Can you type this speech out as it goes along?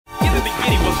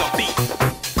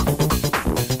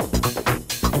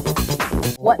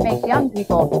what makes young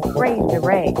people brave to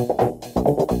rave.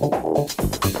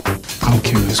 I'm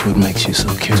curious what makes you so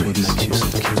curious.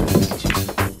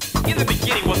 In the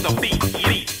beginning was the beat.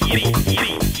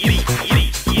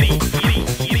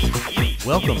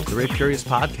 Welcome to the Rave Curious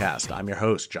podcast. I'm your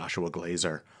host, Joshua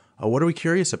Glazer. What are we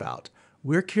curious about?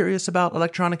 We're curious about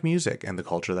electronic music and the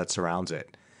culture that surrounds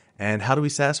it. And how do we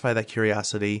satisfy that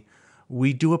curiosity?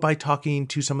 We do it by talking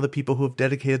to some of the people who have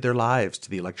dedicated their lives to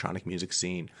the electronic music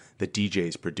scene, the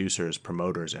DJs, producers,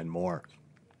 promoters, and more.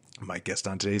 My guest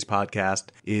on today's podcast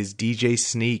is DJ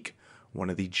Sneak, one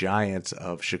of the giants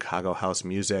of Chicago house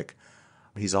music.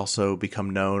 He's also become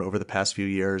known over the past few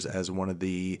years as one of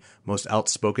the most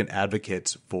outspoken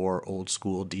advocates for old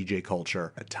school DJ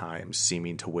culture, at times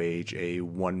seeming to wage a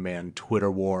one-man Twitter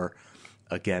war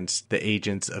against the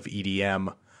agents of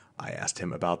EDM. I asked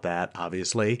him about that,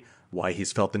 obviously, why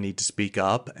he's felt the need to speak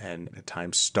up and at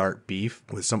times start beef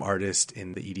with some artists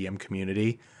in the EDM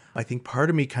community. I think part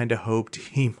of me kind of hoped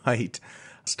he might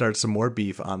start some more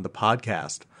beef on the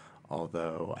podcast.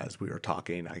 Although, as we were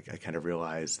talking, I kind of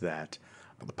realized that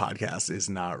the podcast is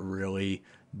not really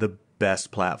the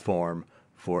best platform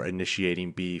for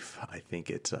initiating beef. I think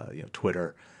it's,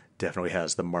 Twitter definitely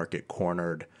has the market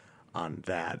cornered on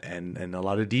that. And a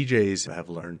lot of DJs have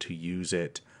learned to use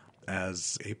it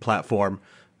as a platform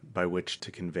by which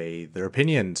to convey their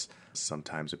opinions,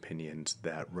 sometimes opinions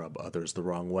that rub others the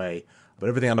wrong way. But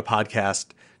everything on the podcast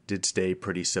did stay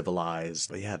pretty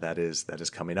civilized. But yeah, that is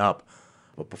coming up.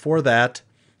 But before that,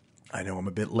 I know I'm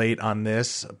a bit late on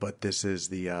this, but this is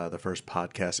the first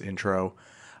podcast intro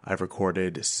I've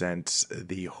recorded since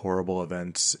the horrible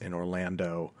events in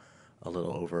Orlando a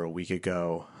little over a week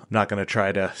ago. I'm not going to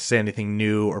try to say anything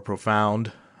new or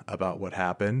profound about what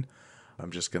happened.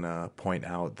 I'm just going to point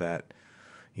out that,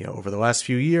 over the last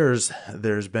few years,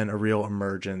 there's been a real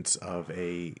emergence of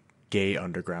a gay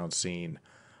underground scene,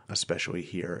 especially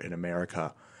here in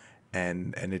America.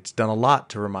 And it's done a lot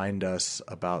to remind us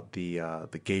about the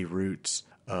gay roots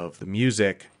of the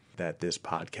music that this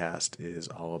podcast is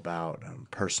all about.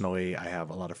 Personally, I have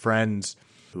a lot of friends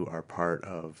who are part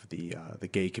of the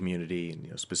gay community,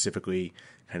 and specifically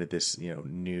kind of this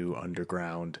new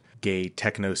underground gay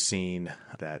techno scene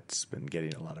that's been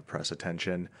getting a lot of press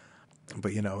attention.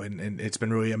 But and it's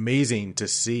been really amazing to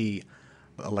see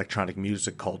electronic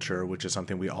music culture, which is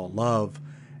something we all love,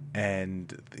 and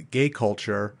the gay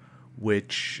culture,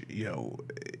 which,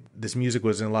 this music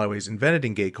was in a lot of ways invented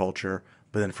in gay culture,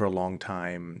 but then for a long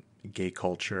time, gay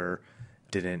culture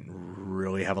didn't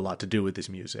really have a lot to do with this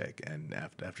music. And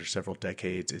after several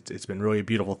decades, it's been really a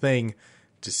beautiful thing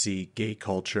to see gay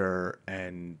culture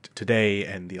and today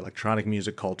and the electronic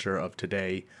music culture of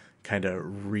today kind of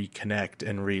reconnect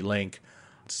and relink.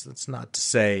 It's not to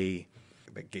say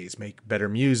that gays make better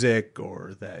music,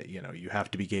 or that you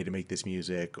have to be gay to make this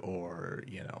music, or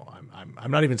I'm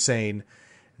not even saying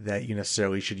that you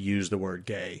necessarily should use the word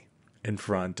gay in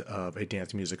front of a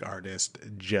dance music artist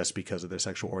just because of their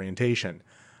sexual orientation.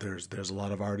 There's a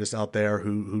lot of artists out there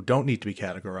who don't need to be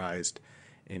categorized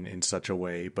in such a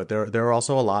way, but there are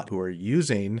also a lot who are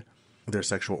using their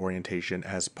sexual orientation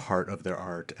as part of their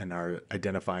art and are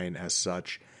identifying as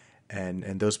such,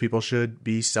 and those people should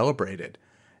be celebrated.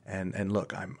 And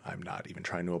look, I'm not even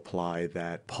trying to apply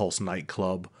that Pulse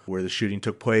nightclub where the shooting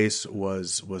took place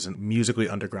was a musically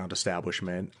underground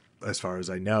establishment. As far as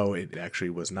I know, it actually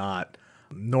was not.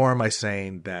 Nor am I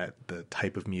saying that the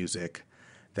type of music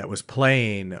that was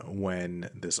playing when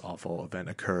this awful event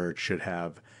occurred should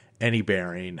have any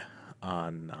bearing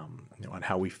on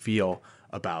how we feel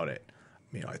about it.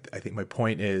 I think my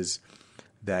point is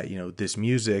that this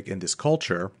music and this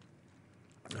culture,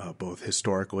 both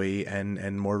historically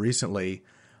and more recently,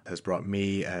 has brought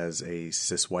me as a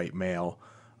cis white male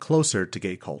closer to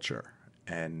gay culture.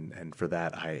 And for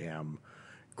that, I am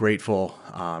grateful.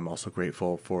 I'm also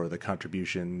grateful for the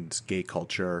contributions gay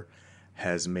culture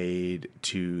has made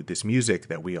to this music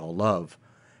that we all love.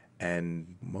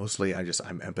 And mostly I'm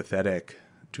empathetic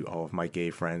to all of my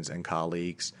gay friends and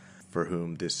colleagues for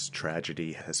whom this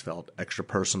tragedy has felt extra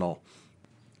personal.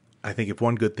 I think if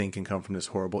one good thing can come from this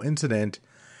horrible incident,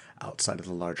 outside of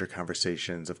the larger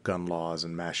conversations of gun laws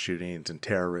and mass shootings and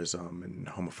terrorism and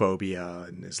homophobia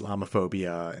and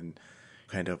Islamophobia and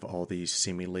kind of all these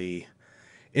seemingly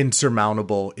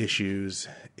insurmountable issues,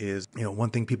 is, one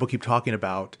thing people keep talking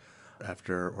about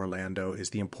after Orlando is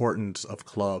the importance of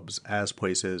clubs as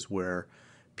places where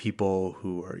people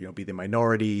who are, be they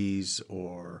minorities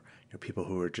or people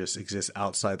who are just exist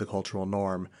outside the cultural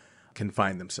norm can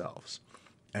find themselves.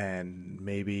 And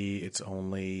maybe it's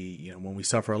only, when we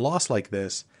suffer a loss like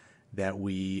this that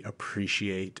we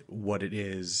appreciate what it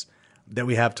is that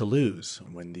we have to lose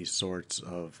when these sorts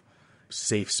of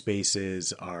safe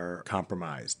spaces are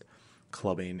compromised.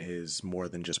 Clubbing is more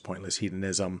than just pointless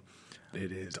hedonism.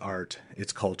 It is art,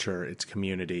 it's culture, it's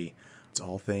community. It's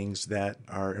all things that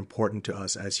are important to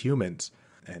us as humans.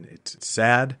 And it's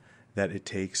sad that it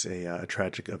takes a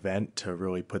tragic event to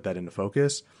really put that into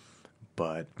focus.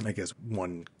 But I guess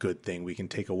one good thing we can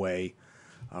take away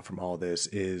from all this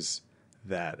is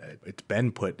that it's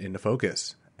been put into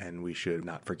focus, and we should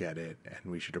not forget it,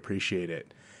 and we should appreciate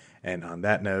it. And on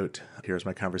that note, here's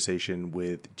my conversation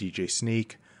with DJ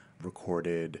Sneak,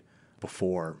 recorded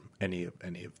before any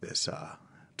of this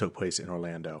took place in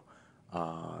Orlando.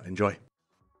 Enjoy.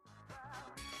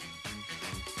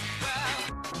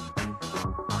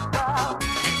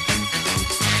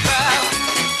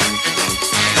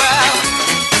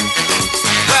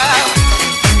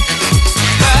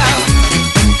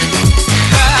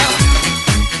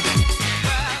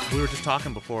 We were just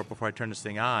talking before I turned this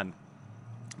thing on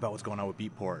about what's going on with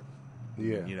Beatport.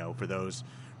 Yeah. You know, for those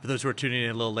who are tuning in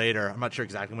a little later, I'm not sure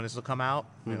exactly when this will come out.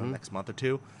 You know, next month or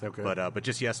two. Okay. But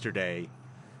just yesterday,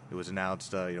 it was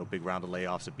announced. Big round of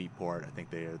layoffs at Beatport. I think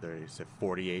they said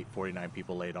 49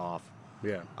 people laid off.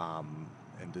 Yeah.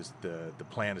 And the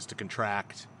plan is to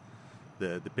contract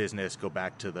the business, go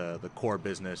back to the core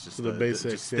business, just the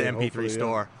basics, just the MP3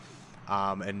 store.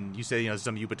 Yeah. And you say,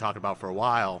 something you've been talking about for a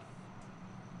while.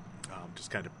 Just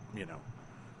kind of,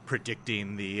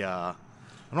 predicting the. I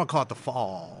don't want to call it the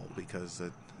fall because.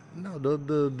 No,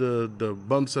 the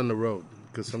bumps on the road,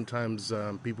 because sometimes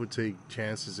people take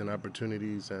chances and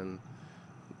opportunities, and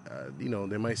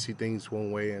they might see things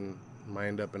one way and might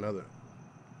end up another.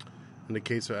 In the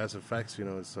case of SFX,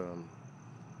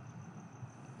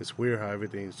 it's weird how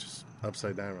everything's just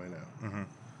upside down right now. Mm-hmm.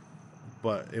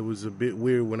 But it was a bit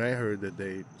weird when I heard that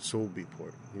they sold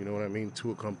Beatport. You know what I mean?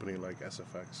 To a company like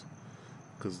SFX,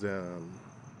 because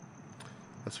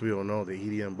as we all know, the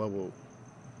EDM bubble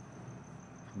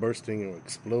bursting or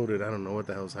exploded. I don't know what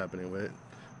the hell's happening with it,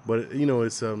 but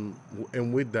it's and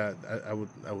with that, I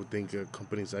would think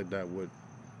companies like that would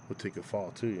take a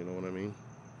fall too. You know what I mean?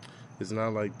 It's not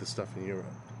like the stuff in Europe.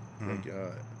 Mm-hmm. Like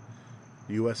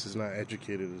the U.S. is not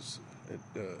educated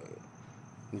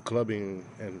in clubbing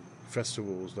and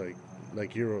festivals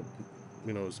like Europe.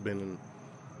 It's been in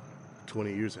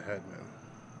 20 years ahead, man.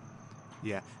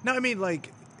 Yeah. No, I mean,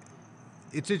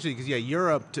 it's interesting because,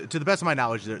 Europe, to the best of my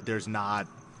knowledge, there's not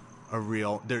a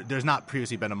real, there's not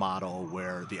previously been a model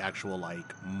where the actual,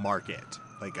 market,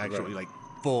 actually, right.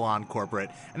 Full-on corporate,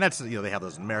 and that's, they have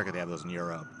those in America, they have those in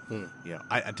Europe.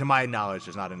 To my knowledge,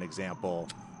 there's not an example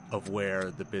of where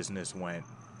the business went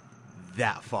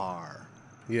that far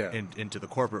into the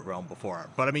corporate realm before.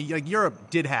 But, I mean, Europe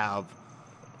did have,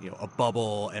 a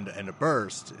bubble and a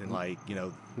burst in, late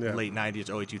 90s,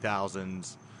 early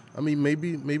 2000s. I mean,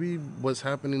 maybe what's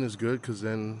happening is good, because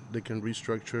then they can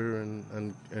restructure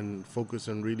and focus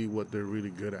on really what they're really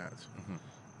good at.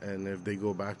 Mm-hmm. And if they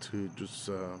go back to just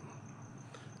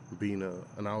being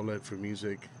an outlet for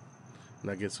music,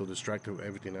 not get so distracted with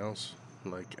everything else,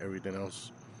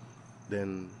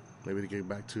 then maybe they get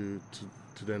back to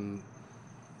then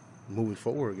moving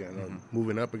forward again, or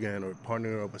moving up again, or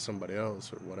partnering up with somebody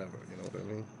else, or whatever. You know what I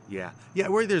mean? Yeah.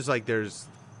 Where there's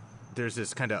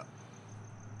this kind of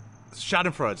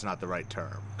schadenfreude's not the right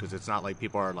term, because it's not like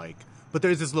people are but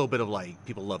there's this little bit of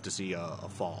people love to see a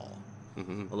fall.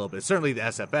 Mm-hmm. A little bit. Certainly the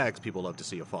SFX people love to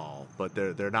see a fall, but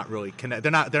they're not really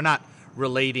they're not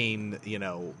relating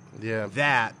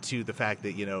that to the fact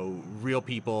that real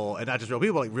people, and not just real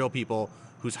people, real people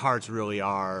whose hearts really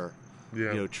are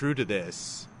true to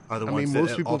this are the ones most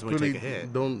that people ultimately take a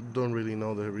hit. Don't really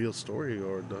know the real story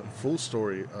or the full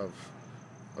story of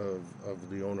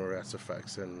the owner of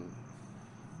SFX, and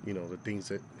the things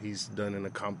that he's done and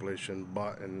accomplished and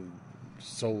bought and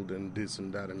sold and this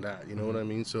and that and that. You know what I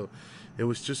mean? So it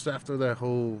was just after that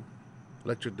whole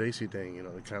Electric Daisy thing,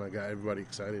 it kind of got everybody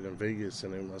excited in Vegas,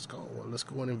 and then let's go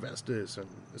and invest this, and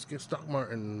let's get stock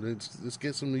market, let's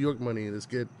get some New York money, let's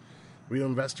get real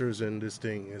investors in this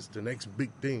thing. It's the next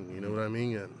big thing, you know what I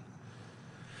mean?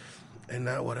 And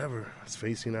now whatever, it's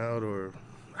facing out, or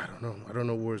I don't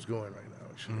know where it's going right now,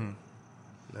 actually.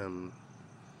 Mm-hmm.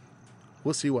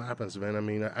 We'll see what happens, man. I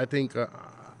mean, I think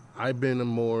I've been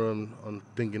more on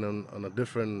thinking on a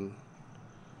different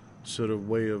sort of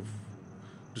way of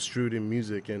distributing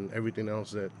music and everything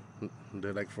else that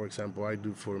like, for example, I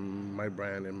do for my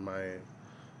brand and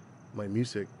my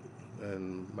music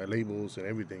and my labels and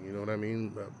everything. You know what I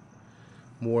mean?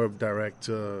 More of direct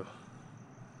to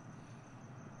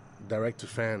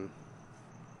fan.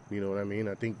 You know what I mean?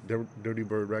 I think Dirty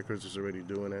Bird Records is already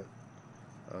doing it,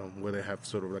 where they have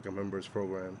sort of like a members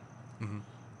program.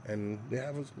 and they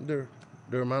have their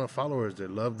amount of followers. They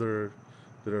love their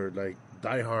like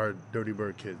diehard Dirty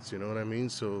Bird kids. You know what I mean?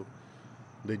 So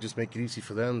they just make it easy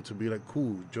for them to be like,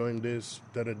 cool, join this,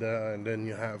 da-da-da, and then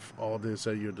you have all this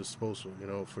at your disposal, you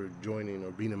know, for joining or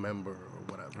being a member or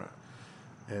whatever.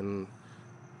 Right. And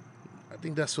I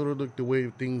think that's sort of like the way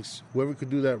things, whoever could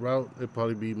do that route, it'd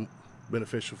probably be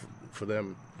beneficial for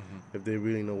them if they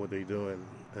really know what they're doing.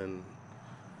 And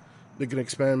they can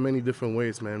expand many different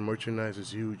ways, man. Merchandise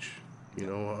is huge, you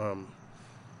know,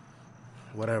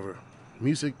 whatever.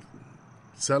 Music,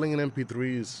 selling an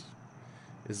MP3 is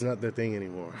not their thing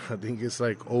anymore. I think it's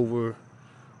like over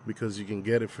because you can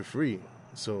get it for free.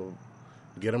 So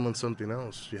get them on something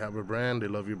else. You have a brand, they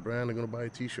love your brand, they're going to buy a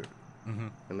T-shirt.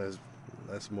 And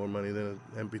that's more money than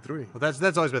an MP3. Well,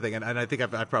 that's always my thing. And I think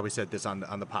I've probably said this on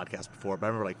the podcast before, but I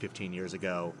remember like 15 years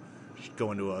ago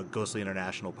going to a Ghostly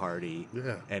International party.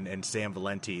 Yeah. And Sam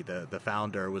Valenti, the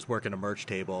founder, was working a merch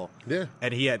table. Yeah.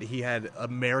 And he had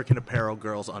American Apparel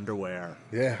girls underwear.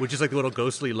 Yeah. Which is like the little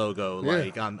Ghostly logo,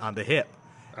 like on the hip.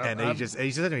 And he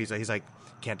said to me, he's like,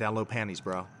 can't download panties,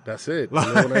 bro. That's it. You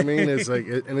know what I mean? It's like,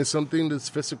 and it's something that's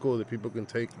physical that people can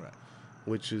take,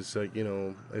 which is like, you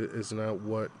know, it's not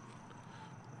what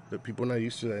the people are not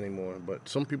used to that anymore. But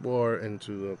some people are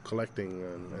into the collecting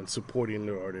and supporting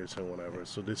their artists and whatever.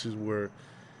 So this is where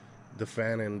the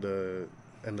fan and the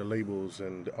labels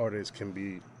and the artists can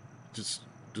be just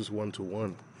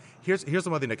one-to-one. Here's the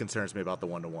one thing that concerns me about the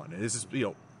one-to-one. And this is, you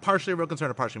know, partially a real concern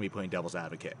and partially me playing devil's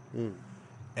advocate.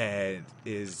 And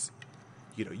is,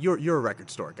 you know, you're a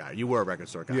record store guy. You were a record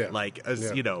store guy. Like,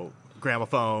 you know,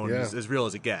 gramophone is as real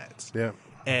as it gets. Yeah.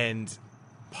 And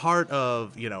part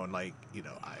of, you know, and like, you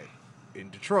know, in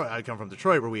Detroit, I come from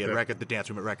Detroit where we had the dance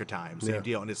room at Record Time, same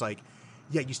deal. And it's like,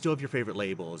 yeah, you still have your favorite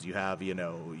labels. You have, you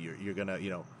know, you're gonna, you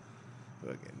know,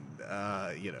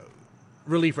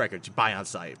 Relief Records, you buy on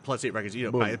site, Plus 8 Records, you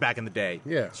know, buy back in the day,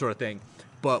 sort of thing.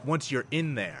 But once you're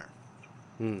in there,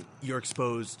 you're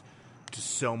exposed to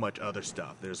so much other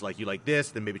stuff. There's like, you like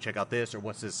this, then maybe check out this, or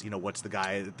what's this, you know, what's the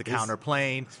guy at the counter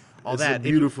playing, all that. It's a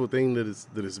beautiful thing that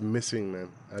is missing, man.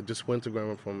 I just went to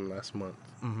Gramophone last month,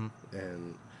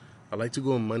 and I like to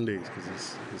go on Mondays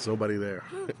because there's nobody there.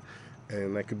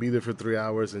 And I could be there for 3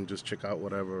 hours and just check out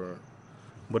whatever.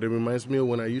 But it reminds me of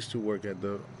when I used to work at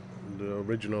the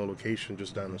original location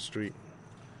just down the street.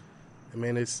 I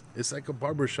mean, it's like a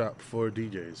barbershop for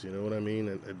DJs, you know what I mean?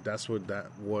 And that's what that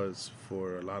was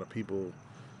for a lot of people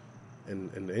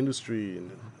in the industry and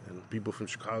people from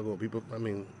Chicago. People, I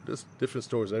mean, there's different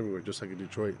stores everywhere, just like in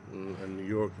Detroit and New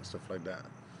York and stuff like that.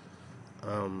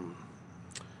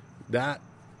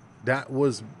 That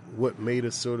was what made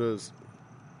us sort of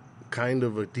kind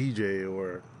of a DJ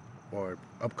or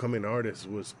upcoming artist,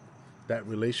 was that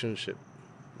relationship,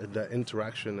 that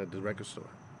interaction at the record store.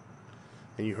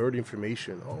 And you heard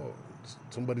information. Oh,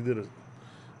 somebody did an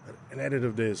edit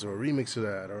of this or a remix of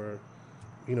that, or,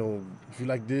 you know, if you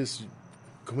like this,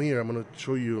 come here. I'm gonna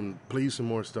show you and play you some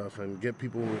more stuff and get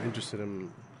people interested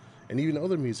in, and even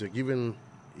other music. Even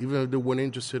if they weren't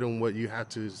interested in what you had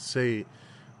to say,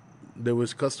 there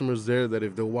was customers there that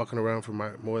if they're walking around for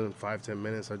more than 5-10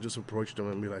 minutes, I just approached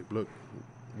them and be like, look,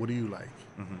 what do you like?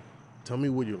 Tell me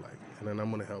what you like, and then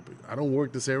I'm gonna help you. I don't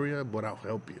work this area, but I'll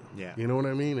help you. Yeah. You know what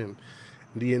I mean? And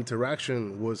the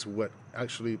interaction was what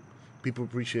actually people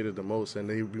appreciated the most, and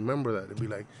they remember that. They'd be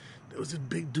like, there was this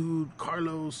big dude,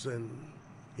 Carlos, and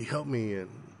he helped me and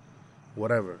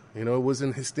whatever. You know, it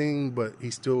wasn't his thing, but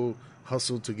he still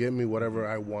hustled to get me whatever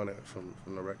I wanted from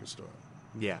the record store.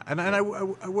 Yeah, and I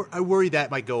worry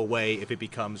that might go away if it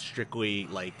becomes strictly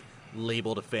like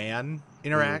label to fan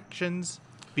interactions,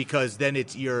 because then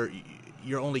it's you're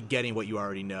only getting what you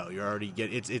already know. You're already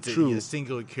it's a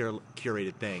singular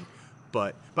curated thing.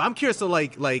 But I'm curious. So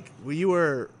like when you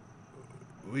were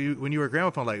at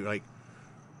Gramophone, like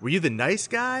were you the nice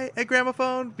guy at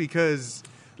Gramophone? Because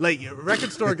like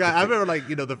record store guy, I remember like,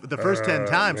 you know, the first 10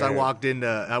 times man. I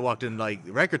walked in like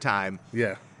Record Time.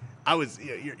 Yeah. I was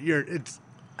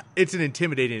it's an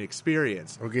intimidating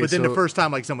experience. Okay, but then so the first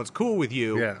time like someone's cool with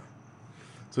you. Yeah.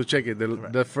 So check it.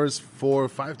 The first 4 or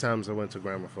 5 times I went to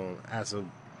Gramophone as a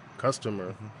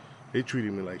customer, they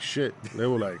treated me like shit. They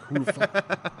were like, "Who the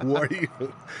fuck? Who are you?"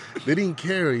 They didn't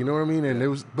care. You know what I mean? And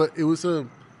it's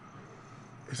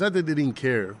not that they didn't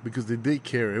care, because they did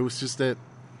care. It was just that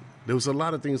there was a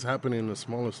lot of things happening in the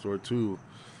smaller store too,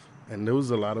 and there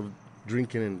was a lot of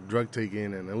drinking and drug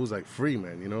taking, and it was like free,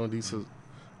 man. You know, these are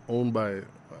owned by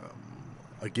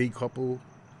a gay couple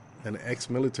and an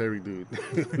ex-military dude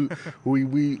who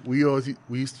we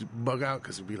used to bug out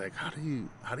because we'd be like, how do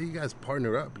you guys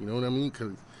partner up? You know what I mean?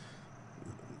 Because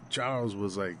Charles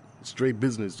was like straight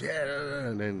business. Yeah,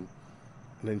 and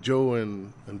then Joe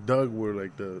and Doug were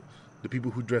like the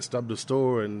people who dressed up the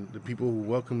store and the people who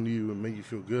welcomed you and made you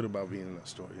feel good about being in that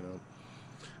store, you know.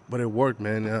 But it worked,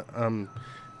 man. And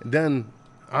then,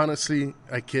 honestly,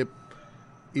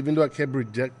 even though I kept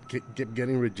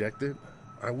getting rejected,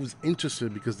 I was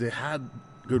interested because they had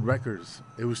good records.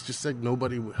 It was just like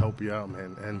nobody would help you out,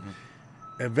 man. And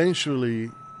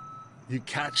eventually, you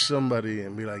catch somebody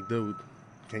and be like, dude,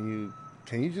 can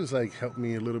you just like help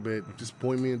me a little bit? Just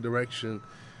point me in a direction.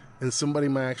 And somebody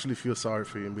might actually feel sorry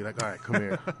for you and be like, all right, come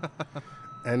here.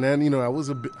 And then, you know, I was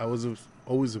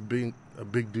always a big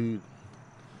dude.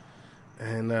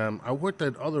 And I worked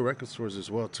at other record stores as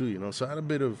well, too, you know. So I had a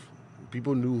bit of,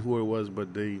 people knew who I was,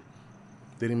 but they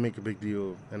didn't make a big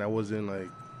deal. And I wasn't like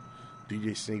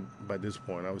DJ Snake by this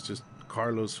point. I was just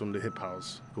Carlos from the Hip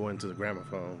House going to the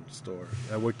Gramophone store.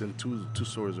 I worked in two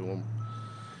stores at one.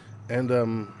 And,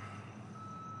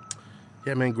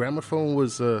 yeah, man, Gramophone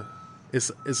was...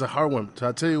 It's a hard one. So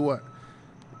I'll tell you what,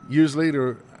 years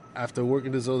later, after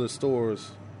working these other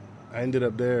stores, I ended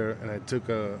up there and I took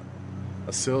a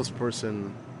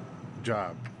salesperson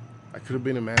job. I could have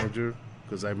been a manager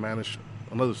because I managed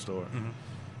another store.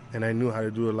 And I knew how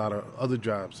to do a lot of other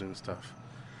jobs and stuff.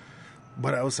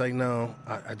 But I was like, no,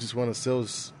 I just want to sell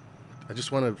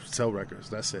records.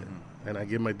 That's it. And I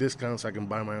get my discounts. I can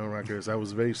buy my own records. I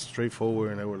was very straightforward,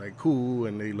 and they were like cool,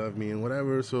 and they loved me and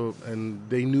whatever. So, and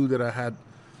they knew that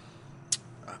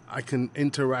I can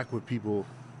interact with people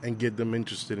and get them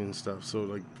interested in stuff. So,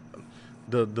 like,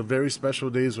 the very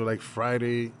special days were like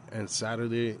Friday and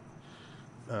Saturday.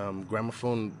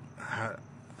 Gramophone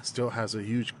still has a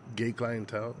huge gay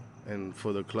clientele, and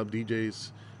for the club DJs,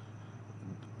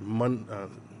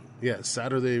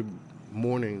 Saturday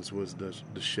mornings was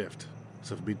the shift.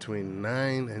 So between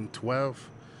 9 and 12,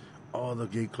 all the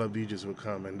gay club DJs would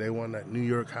come, and they want that New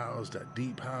York house, that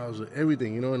deep house,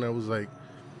 everything, you know. And I was like,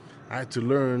 I had to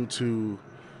learn to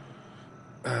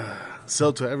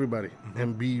sell to everybody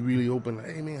and be really open. Like,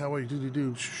 hey man, how are you?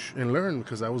 Do and learn,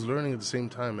 because I was learning at the same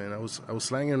time, man. I was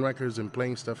slanging records and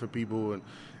playing stuff for people, and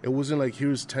it wasn't like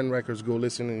here's 10 records, go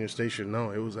listen in your station.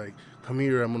 No, it was like, come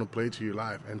here, I'm gonna play to you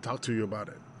live and talk to you about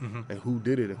it, and who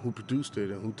did it, and who produced it,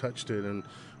 and who touched it, and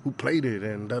who played it,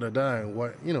 and da-da-da, and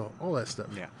what, you know, all that stuff.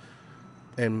 Yeah.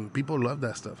 And people love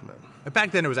that stuff, man. Back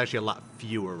then, it was actually a lot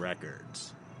fewer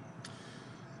records.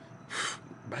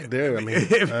 Back there, I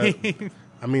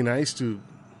mean, I used to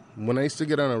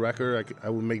get on a record,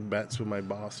 I would make bets with my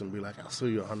boss and be like, I'll sell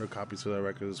you 100 copies of that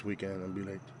record this weekend, and be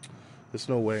like, there's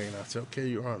no way. And I'd say, okay,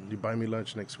 you're on. You buy me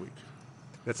lunch next week.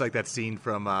 That's like that scene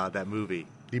from that movie.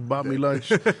 He bought me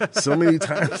lunch so many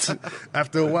times.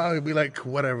 After a while, he'd be like,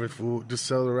 whatever, fool, just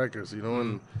sell the records, you know.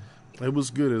 And it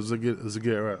was good. It was a good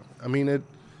era. I mean, it.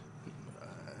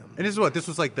 And this is what? This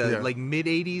was like the like mid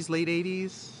 '80s, late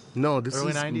 '80s. No, this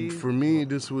early is 90s? For me.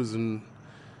 This was in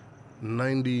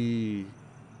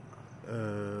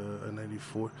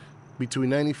 94, between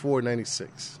 94 and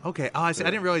 96. Okay. Oh, I see.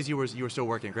 I didn't realize you were still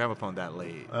working at Gramophone that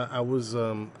late. I was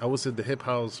at the Hip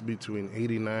House between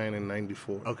 89 and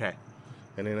 94. Okay.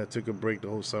 And then I took a break the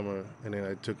whole summer, and then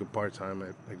I took a part-time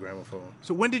at Gramophone.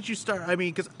 So when did you start? I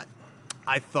mean, because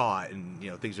I thought, and, you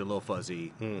know, things are a little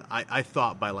fuzzy, I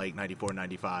thought by, like, 94,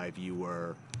 95, you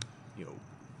were, you know,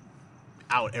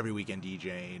 out every weekend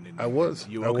DJing. And I was,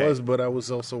 but I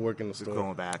was also working the store.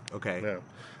 Going back, okay. Yeah.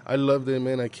 I loved it,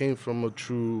 man. I came from a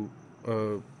true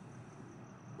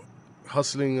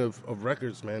hustling of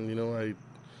records, man. You know,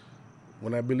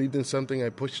 when I believed in something, I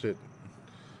pushed it.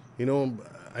 You know,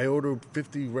 I ordered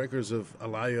 50 records of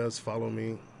Elias, Follow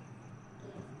Me,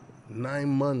 9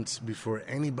 months before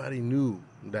anybody knew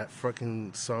that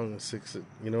fucking song is six.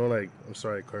 You know, like, I'm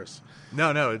sorry, I curse.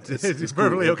 No, it's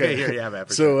perfectly cool. Okay. Here, yeah, man.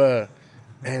 So,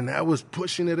 and I was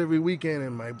pushing it every weekend,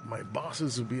 and my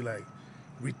bosses would be like,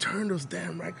 return those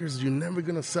damn records. You're never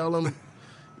going to sell them.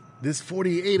 There's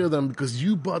 48 of them because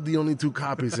you bought the only 2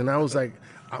 copies. And I was like,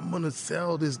 I'm going to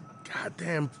sell this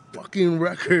goddamn fucking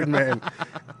record, man.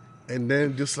 And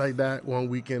then just like that, one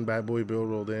weekend, Bad Boy Bill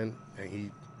rolled in,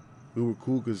 and we were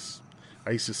cool because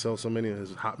I used to sell so many of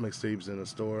his hot mixtapes in the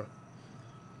store.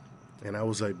 And I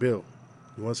was like, Bill,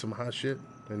 you want some hot shit?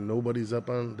 And nobody's up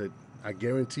on that. I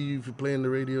guarantee you, if you play on the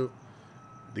radio,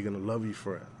 they're going to love you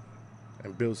for it.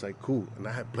 And Bill's like, cool. And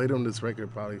I had played on this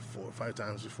record probably 4 or 5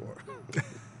 times before.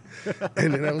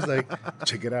 And then I was like,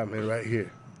 check it out, man, right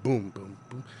here. Boom, boom,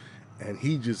 boom. And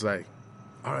he just like,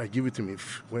 all right, give it to me.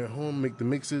 Went home, make the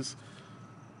mixes.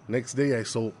 Next day, I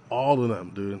sold all of them,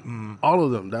 dude. All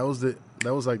of them. That was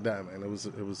like that, man. It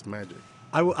was magic.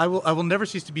 I will never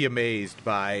cease to be amazed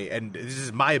by, and this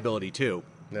is my ability too.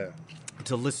 Yeah.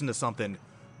 To listen to something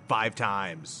 5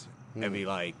 times and be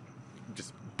like,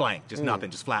 just blank, just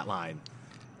nothing, just flatline.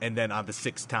 And then on the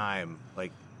 6th time,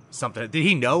 like something. Did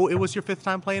he know it was your 5th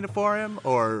time playing it for him,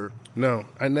 or? No,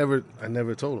 I never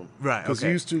told him. Right, Because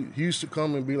okay. he used to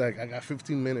come and be like, I got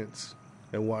 15 minutes.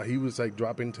 And while he was like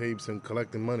dropping tapes and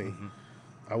collecting money,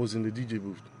 I was in the DJ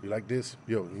booth. You like this?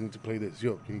 Yo, you need to play this.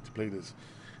 Yo, you need to play this.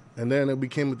 And then it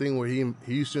became a thing where he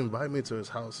used to invite me to his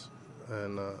house.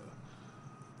 And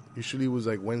usually it was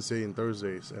like Wednesday and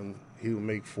Thursdays. And he would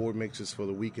make 4 mixes for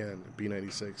the weekend at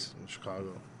B96 in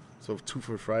Chicago. So 2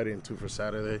 for Friday and 2 for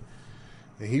Saturday.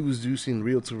 And he was using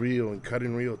reel-to-reel and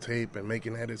cutting reel tape and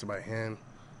making edits by hand.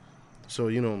 So,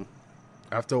 you know,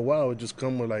 after a while, it just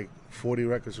come with like 40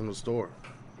 records from the store.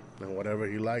 And whatever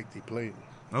he liked, he played.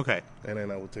 Okay. And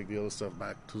then I would take the other stuff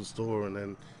back to the store. And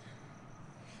then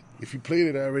if he played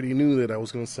it, I already knew that I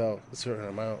was going to sell a certain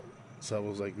amount. So I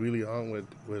was like really on with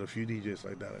a few DJs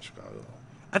like that in Chicago.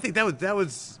 I think that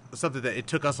was something that it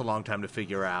took us a long time to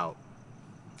figure out,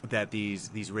 that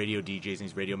these radio DJs and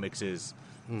these radio mixes,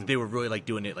 they were really like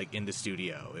doing it like in the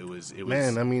studio. It was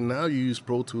Man, I mean, now you use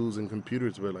Pro Tools and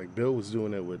computers, but like Bill was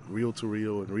doing it with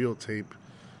reel-to-reel and reel tape,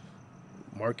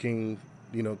 marking,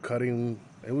 you know, cutting.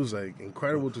 It was like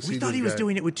incredible to see. We thought he was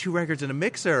doing it with 2 records and a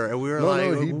mixer, and we were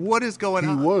No, what is going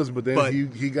on? He was, but then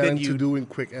he got then into doing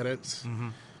quick edits.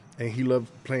 And he loved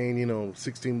playing, you know,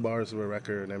 16 bars of a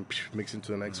record and then mixing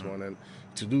to the next one. And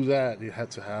to do that, you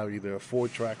had to have either a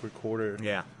 4-track recorder,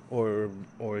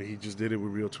 or he just did it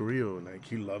with reel-to-reel. And like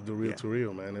he loved the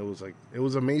reel-to-reel, man. It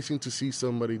was amazing to see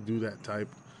somebody do that type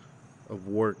of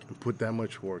work and put that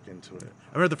much work into it.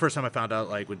 I remember the first time I found out,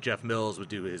 like, when Jeff Mills would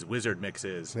do his Wizard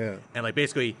mixes. Yeah. And, like,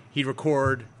 basically, he'd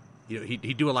record, you know,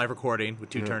 he'd do a live recording with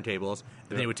 2 turntables,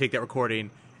 and then he would take that recording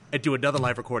and do another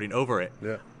live recording over it.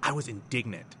 Yeah. I was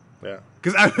indignant. Yeah.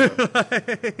 Because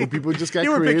Well, people just got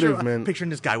creative, man.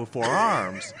 Picturing this guy with 4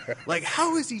 arms. Like,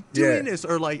 how is he doing this?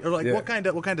 Or like what kind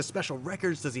of special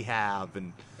records does he have?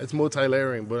 And it's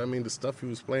multi-layering, but I mean, the stuff he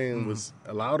was playing was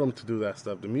allowed him to do that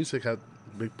stuff. The music had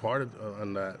a big part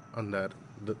on that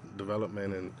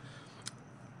development and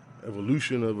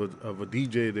evolution of a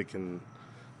DJ that can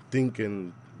think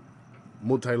in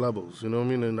multi-levels. You know what I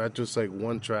mean? And not just like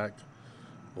one track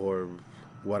or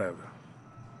whatever.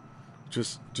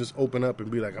 Just open up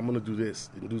and be like, I'm gonna do this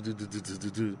and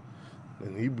do,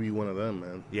 and he'd be one of them,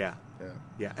 man. Yeah.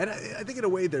 And I think in a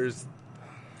way, there's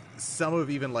some of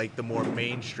even like the more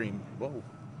mainstream. Whoa,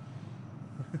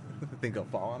 think they'll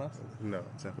fall on us? No.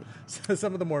 So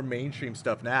some of the more mainstream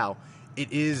stuff now,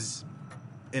 it is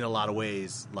in a lot of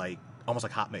ways like almost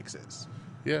like hot mixes.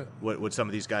 Yeah. What some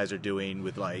of these guys are doing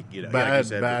with, like, you know, bad like you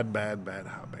said, bad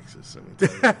hot mixes. Let me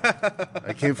tell you.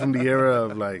 I came from the era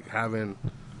of like having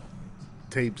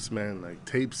tapes, man, like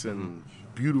tapes and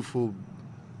beautiful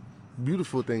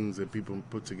things that people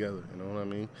put together. You know what I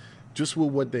mean? Just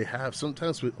with what they have.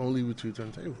 Sometimes only with 2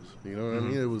 turntables. You know what I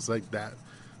mean? It was like that.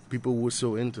 People were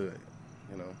so into it.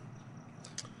 You know.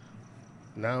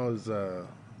 Now it's a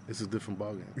different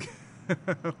ballgame.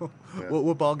 Yeah.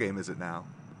 What ball game is it now?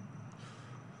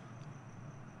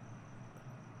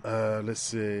 Let's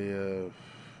say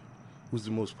who's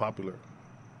the most popular,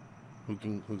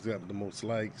 who's got the most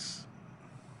likes,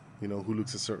 you know, who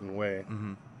looks a certain way,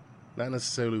 not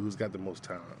necessarily who's got the most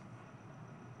talent,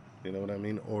 you know what I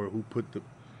mean, or who put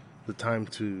the time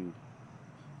to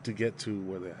get to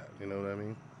where they're at, you know what I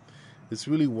mean. It's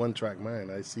really one track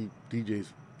mind. I see DJs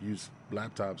use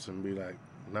laptops and be like,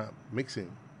 not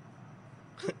mixing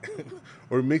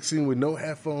or mixing with no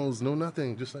headphones, no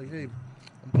nothing, just like, hey,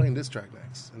 I'm playing this track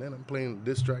next, and then I'm playing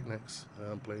this track next,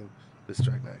 and I'm playing this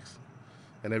track next,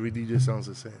 and every DJ sounds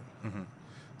the same.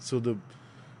 So the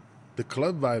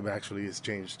club vibe actually has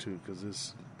changed too,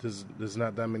 because there's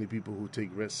not that many people who take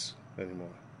risks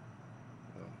anymore.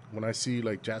 When I see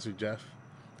like Jazzy Jeff,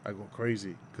 I go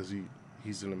crazy because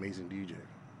he's an amazing DJ,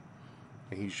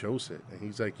 and he shows it, and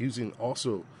he's like using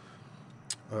also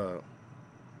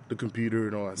the computer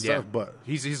and all that stuff, but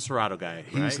he's a Serato guy.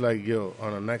 He's right? like, yo,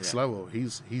 on a next level.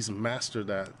 He's mastered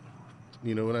that,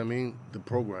 you know what I mean? The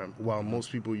program, while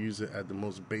most people use it at the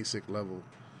most basic level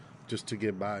just to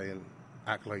get by and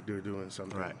act like they're doing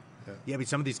something. Right. Yeah, but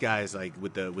some of these guys, like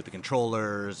with the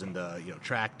controllers and the, you know,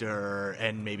 tractor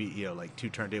and maybe, you know, like 2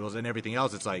 turntables and everything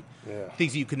else, it's like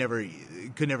things that you could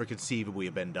never conceivably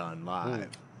have been done live.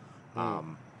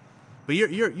 But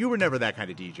you were never that kind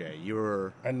of DJ. You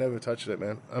were. I never touched it,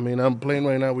 man. I mean, I'm playing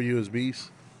right now with USBs,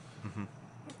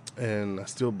 and I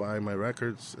still buy my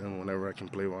records. And whenever I can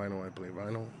play vinyl, I play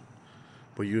vinyl.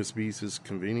 But USBs is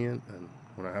convenient, and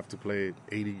when I have to play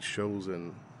 80 shows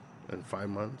in 5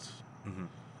 months,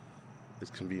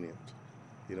 it's convenient.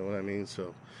 You know what I mean?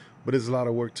 So, but it's a lot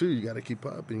of work too. You got to keep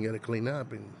up and you got to clean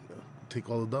up and take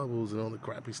all the doubles and all the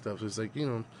crappy stuff. So it's like,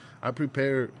 I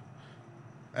prepare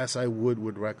as I would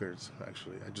with records,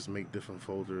 actually. I just make different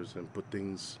folders and put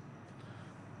things,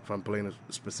 if I'm playing a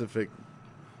specific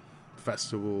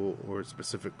festival or a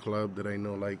specific club that I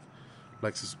know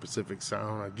likes a specific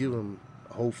sound, I give them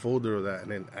a whole folder of that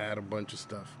and then add a bunch of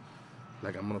stuff.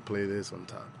 Like I'm going to play this on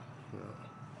top.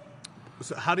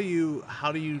 So how do you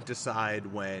decide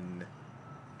when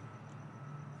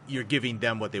you're giving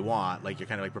them what they want, like you're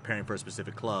kind of like preparing for a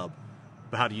specific club,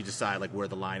 but how do you decide like where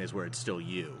the line is where it's still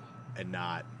you and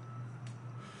not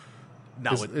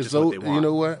what they want? You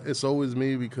know what? It's always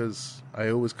me because I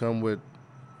always come with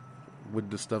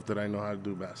the stuff that I know how to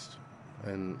do best,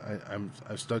 and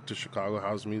I've stuck to Chicago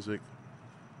house music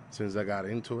since I got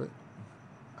into it.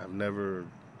 I've never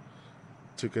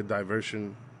took a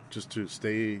diversion just to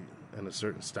stay in a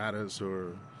certain status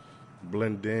or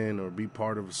blend in or be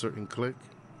part of a certain clique.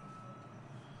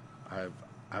 I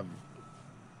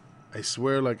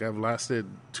swear like I've lasted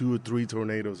 2 or 3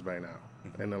 tornadoes by now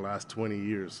in the last 20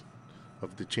 years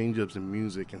of the change-ups in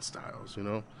music and styles,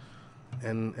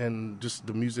 and just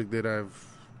the music that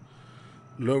I've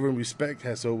loved and respect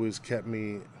has always kept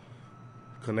me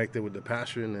connected with the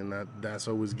passion, and that's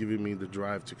always given me the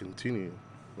drive to continue,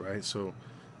 right? So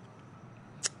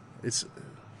it's,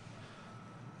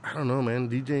 I don't know, man.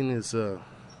 DJing is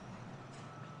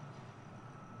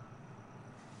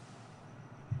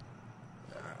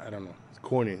I don't know. It's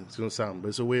corny. It's gonna sound, but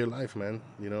it's a way of life, man.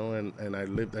 And I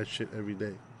live that shit every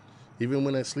day. Even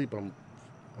when I sleep, I'm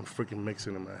freaking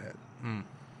mixing in my head,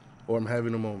 or I'm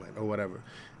having a moment, or whatever.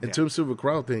 In terms of a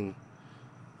crowd thing,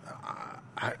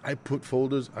 I put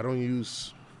folders. I don't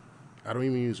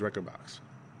even use record box.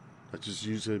 I just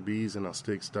use the B's and I'll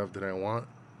stick stuff that I want.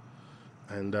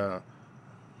 And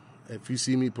if you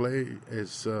see me play,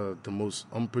 it's the most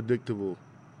unpredictable.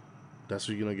 That's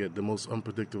what you're going to get, the most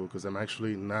unpredictable, because I'm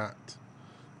actually not.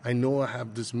 I know I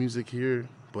have this music here,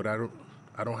 but I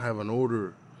don't have an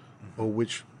order or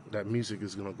which that music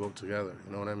is going to go together.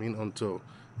 You know what I mean? Until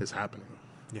it's happening.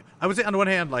 Yeah. I would say on the one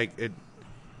hand, like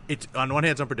it's on the one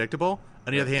hand it's unpredictable.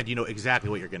 On the other hand, you know exactly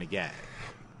what you're going to get.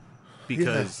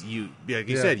 Because you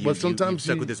said, you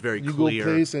stuck with this very clear. You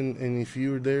go place, and if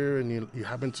you're there and you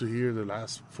happen to hear the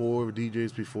last 4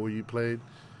 DJs before you played,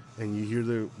 and you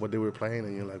hear what they were playing,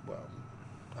 and you're like, well,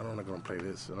 I'm not going to play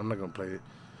this, and I'm not going to play it.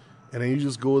 And then you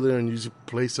just go there and you just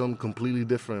play something completely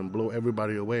different and blow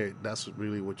everybody away. That's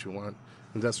really what you want.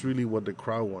 And that's really what the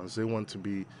crowd wants. They want to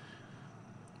be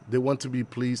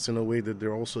pleased in a way that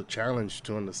they're also challenged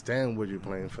to understand what you're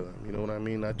playing for them. You know what I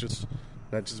mean? Not just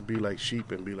be like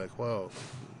sheep and be like, well,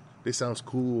 this sounds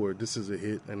cool or this is a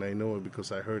hit and I know it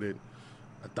because I heard it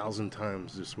 1,000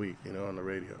 times this week, on the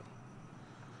radio.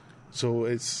 So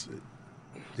it's,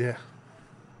 yeah.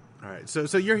 All right.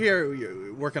 So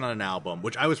you're working on an album,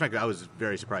 which I was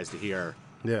very surprised to hear.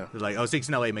 Yeah. Like, I was 6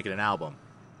 in LA making an album.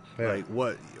 Yeah. Like,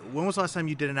 when was the last time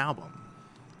you did an album?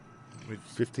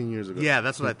 15 years ago. Yeah,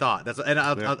 that's what I thought.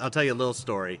 I'll tell you a little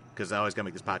story because I always got to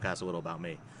make this podcast a little about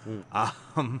me.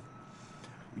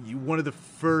 One of the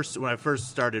first, when I first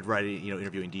started writing,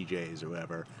 interviewing DJs or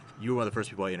whatever, you were one of the first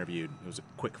people I interviewed. It was a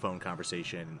quick phone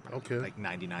conversation. Okay. Like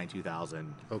 99,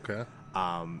 2000. Okay.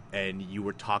 And you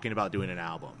were talking about doing an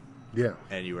album. Yeah.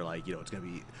 And you were like, it's gonna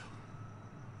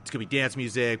be dance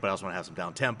music, but I also want to have some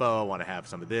down tempo. I want to have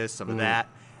some of this, some of that.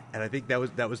 And I think that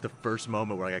was the first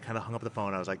moment where I kind of hung up the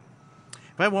phone. I was like,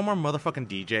 if I have one more motherfucking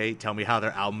DJ tell me how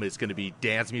their album is going to be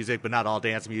dance music, but not all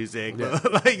dance music,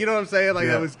 like, you know what I'm saying? Like,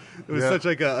 it was such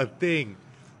like a thing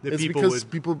that it's because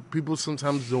people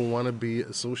sometimes don't want to be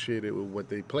associated with what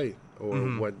they play or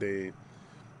what they.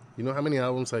 You know how many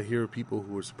albums I hear of people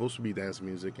who are supposed to be dance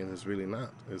music and it's really not.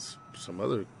 It's some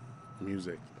other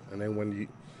music, and then when you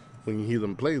hear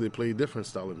them play, they play a different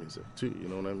style of music too. You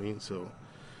know what I mean? So.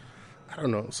 I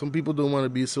don't know. Some people don't want to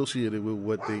be associated with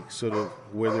what they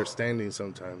where they're standing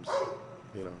sometimes.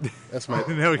 That's my.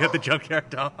 Now we got the junkyard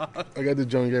dog. I got the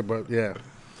junkyard, but yeah.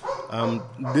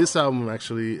 This album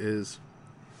actually it's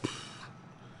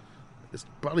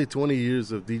probably 20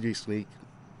 years of DJ Sneak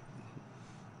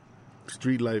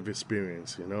street life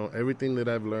experience. Everything that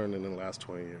I've learned in the last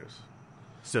 20 years.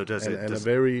 So in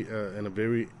a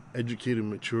very educated,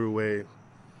 mature way.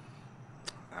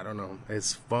 I don't know.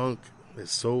 It's funk.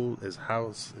 It's soul, it's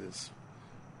house, it's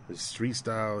street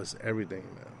style, it's everything,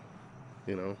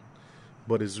 man.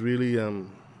 But it's really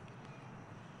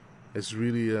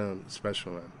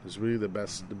special, man. It's really the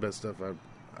best stuff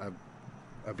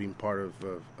I've been part of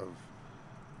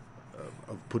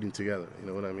putting together. You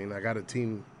know what I mean? I got a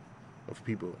team of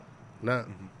people, not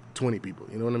 20 people.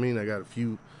 You know what I mean? I got a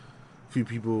few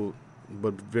people,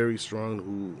 but very strong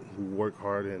who work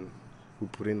hard and who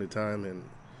put in the time and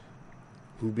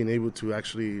who've been able to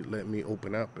actually let me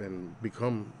open up and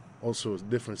become also a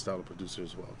different style of producer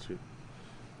as well too.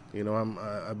 You know,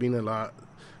 I've been a lot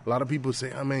of people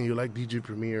say, "Oh man, you like DJ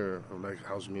Premier or like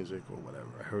house music or whatever."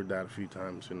 I heard that a few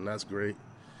times, and that's great.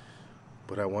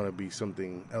 But I want to be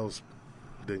something else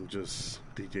than just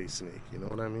DJ Snake. You know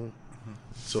what I mean? Mm-hmm.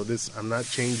 So I'm not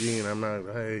changing, and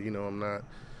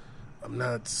I'm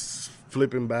not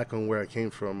flipping back on where I came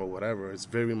from or whatever. It's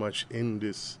very much in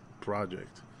this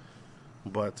project.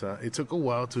 But it took a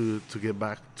while to get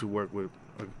back to work with,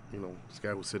 this guy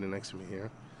who's sitting next to me here.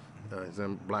 His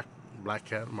name Black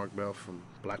Cat, Mark Bell from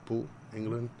Blackpool,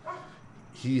 England.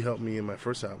 He helped me in my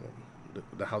first album,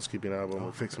 the housekeeping album,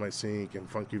 with Fix My Sink and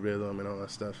Funky Rhythm and all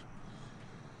that stuff.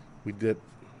 We did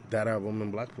that album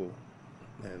in Blackpool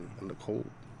and in the cold.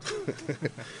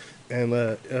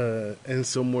 and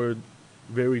somewhere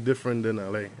very different than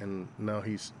LA. And now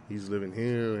he's living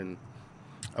here, and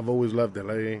I've always loved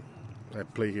LA. I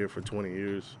played here for 20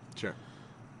 years. Sure.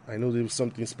 I knew there was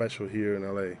something special here in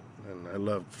LA, and I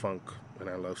love funk, and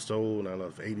I love soul, and I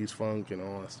love 80s funk and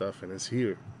all that stuff, and it's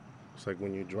here. It's like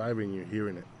when you're driving, you're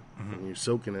hearing it, and you're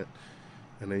soaking it,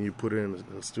 and then you put it in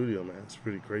the studio, man. It's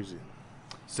pretty crazy.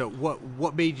 So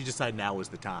what made you decide now was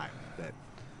the time that,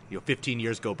 15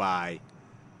 years go by?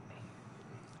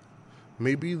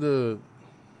 Maybe the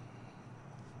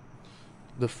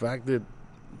fact that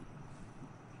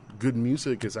good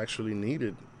music is actually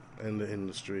needed in the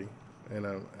industry, and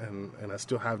I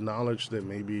still have knowledge that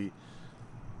maybe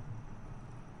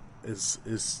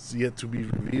is yet to be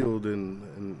revealed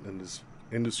in this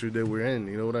industry that we're in.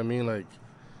 You know what I mean? Like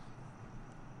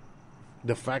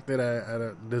the fact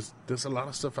that there's a lot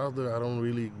of stuff out there I don't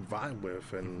really vibe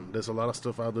with, and there's a lot of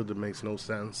stuff out there that makes no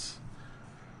sense.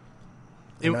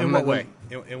 In what way?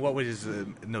 In what way is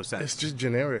no sense? It's just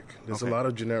generic. There's a lot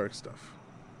of generic stuff.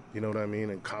 You know what I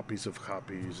mean? And copies of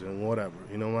copies and whatever.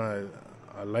 You know,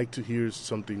 I like to hear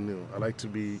something new. I like to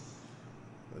be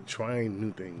trying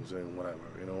new things and whatever.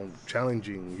 You know,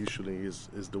 challenging usually is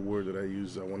the word that I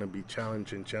use. I want to be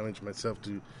challenged and challenge myself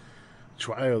to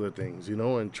try other things,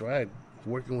 and try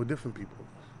working with different people,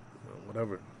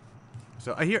 whatever.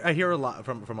 So I hear a lot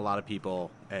from a lot of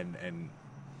people, and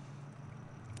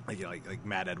like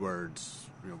Matt Edwards,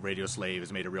 Radio Slave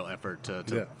has made a real effort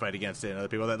to fight against it, and other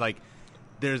people that like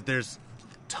there's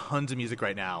tons of music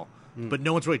right now, but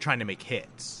no one's really trying to make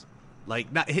hits,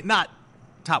 like not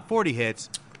top 40 hits,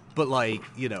 but like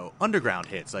underground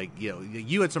hits. Like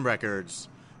you had some records,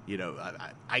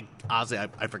 I honestly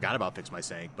I forgot about Fix My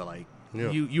Sink, but like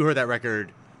you heard that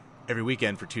record every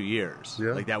weekend for 2 years.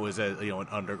 Yeah. Like that was an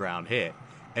underground hit,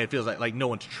 and it feels like no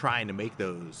one's trying to make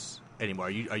those anymore. Are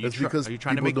you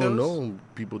trying to make those?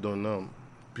 People don't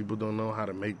know how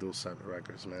to make those type of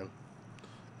records, man.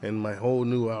 And my whole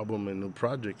new album and new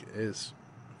project is,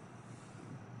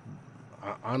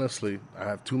 honestly, I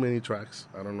have too many tracks.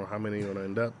 I don't know how many are going to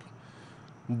end up,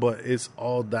 but it's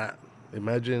all that.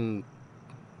 Imagine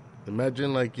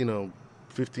like,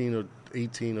 15 or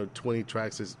 18 or 20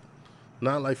 tracks is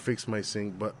not like Fix My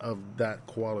Sink, but of that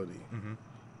quality. Mm-hmm.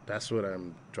 That's what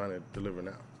I'm trying to deliver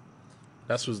now.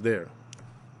 That's what's there.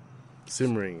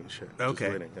 Simmering and shit. Okay.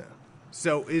 Just waiting, yeah.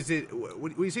 So is it,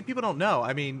 when you say people don't know,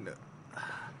 I mean,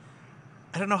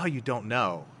 I don't know how you don't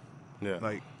know. Yeah.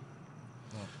 Like,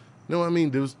 no, I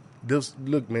mean,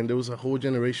 look, man, there was a whole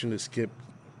generation that skipped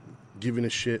giving a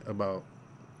shit about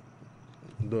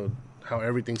how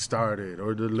everything started,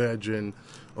 or the legend,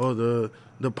 or the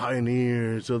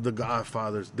pioneers, or the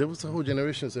Godfathers. There was a whole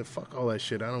generation that said, fuck all that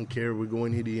shit. I don't care. We're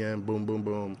going EDM, boom, boom,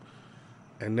 boom.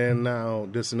 And then now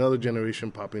there's another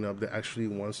generation popping up that actually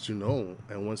wants to know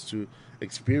and wants to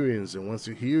experience and wants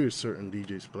to hear certain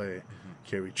DJs play. Mm-hmm.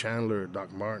 Kerry Chandler,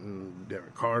 Doc Martin,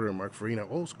 Derek Carter, Mark Farina,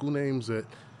 old school names that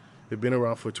have been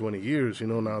around for 20 years.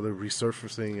 Now they're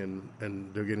resurfacing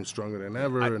and they're getting stronger than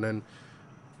ever. And then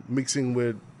mixing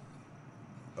with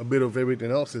a bit of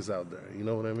everything else is out there. You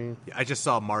know what I mean? I just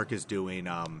saw Mark is doing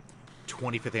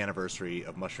 25th anniversary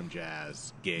of Mushroom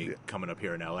Jazz gig coming up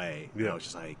here in L.A. And I was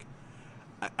just like,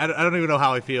 I don't even know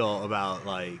how I feel about,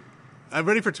 like, I'm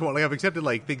ready for 20. Like, I've accepted,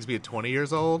 like, things being 20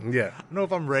 years old. Yeah. I don't know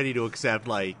if I'm ready to accept,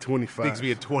 like, 25. Things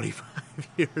being 25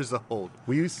 years old.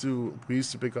 We used to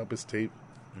pick up his tape,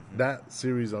 that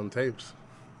series on tapes,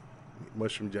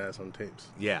 Mushroom Jazz on tapes.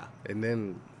 Yeah. And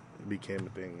then it became a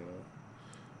thing,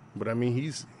 But, I mean,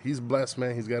 he's blessed,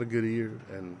 man. He's got a good ear,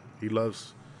 and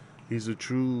he's a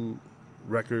true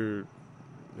record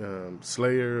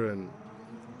slayer, and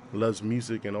loves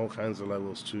music and all kinds of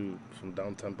levels too, from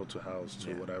down tempo to house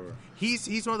to whatever. He's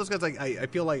one of those guys. Like I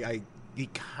feel like he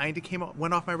kind of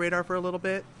went off my radar for a little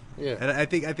bit. Yeah, and I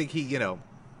think he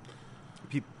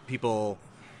people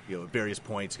at various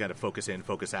points kind of focus in,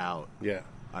 focus out. Yeah.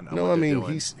 On no, what I mean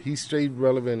doing. he's stayed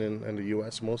relevant in the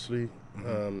U.S. mostly.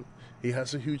 He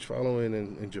has a huge following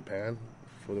in Japan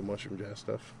for the mushroom jazz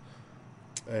stuff,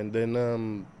 and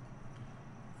then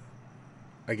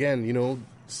again,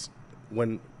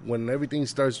 when everything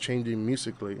starts changing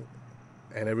musically,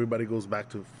 and everybody goes back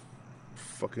to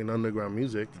fucking underground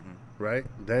music, right?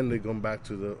 Then they come back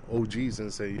to the OGs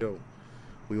and say, "Yo,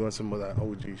 we want some of that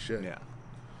OG shit." Yeah.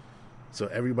 So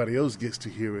everybody else gets to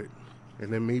hear it,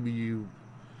 and then maybe you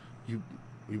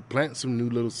plant some new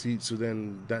little seeds, so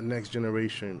then that next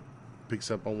generation picks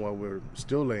up on what we're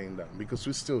still laying down, because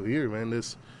we're still here, man.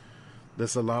 There's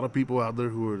a lot of people out there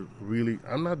who are really.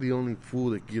 I'm not the only fool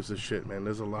that gives a shit, man.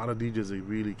 There's a lot of DJs that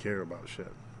really care about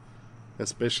shit,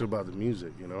 especially about the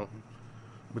music,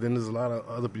 But then there's a lot of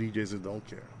other DJs that don't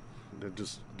care. They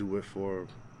just do it for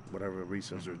whatever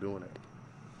reasons they're doing it.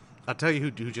 I'll tell you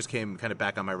who just came kind of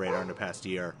back on my radar in the past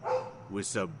year with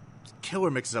some killer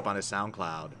mixes up on his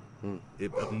SoundCloud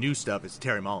of new stuff. It's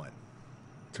Terry Mullen.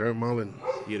 Terry Mullen.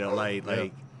 He's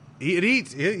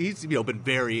been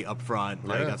very upfront,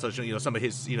 on social. Some of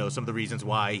his some of the reasons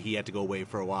why he had to go away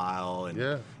for a while,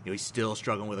 and he's still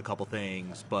struggling with a couple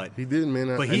things. But he did,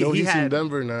 man. But I know he's in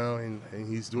Denver now, and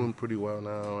he's doing pretty well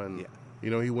now. And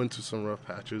he went to some rough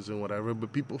patches and whatever.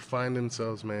 But people find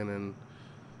themselves, man,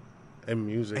 and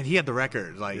music. And he had the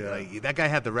records, that guy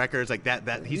had the records, like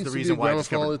that. He's the reason why I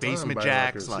discovered Basement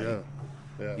Jacks, and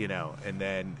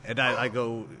I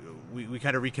go. We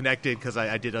kind of reconnected because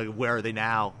I did a Where Are They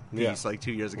Now piece 2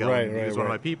 years ago. Right, and he was one of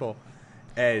my people,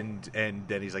 and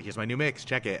then he's like, "Here's my new mix,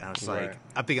 check it." And I was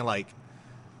I'm thinking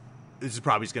this is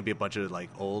probably just gonna be a bunch of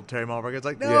old Terry Mullen records.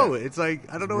 No, it's I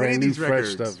don't know any of these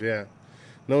records. Fresh stuff, yeah.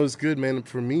 No, it's good, man.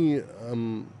 For me,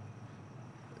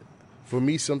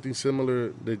 something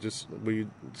similar.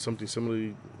 Something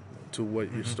similar to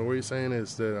what your story is saying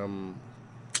is that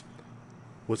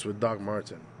was with Doc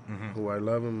Martin, who I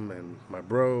love him and my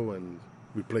bro, and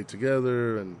we played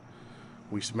together and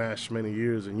we smashed many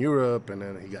years in Europe, and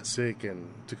then he got sick and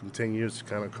it took him 10 years to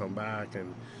kind of come back,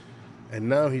 and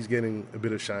now he's getting a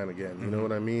bit of shine again. You know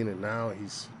what I mean? And now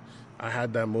I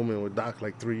had that moment with Doc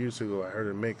 3 years ago. I heard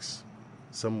a mix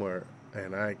somewhere,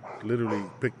 and I literally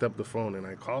picked up the phone and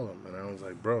I called him, and I was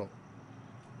like, bro,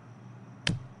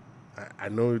 I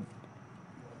know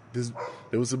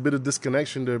there was a bit of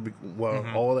disconnection there while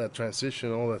all that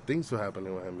transition, all that things were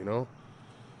happening with him,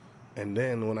 And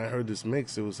then when I heard this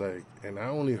mix, it was and I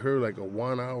only heard a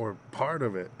 1 hour part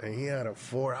of it, and he had a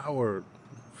 4 hour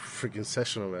freaking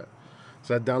session of it.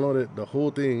 So I downloaded the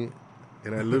whole thing,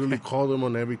 and I literally called him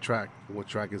on every track. What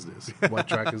track is this? What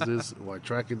track is this? What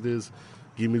track is this?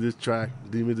 Give me this track.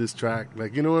 Give me this track.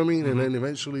 You know what I mean? And then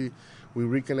eventually we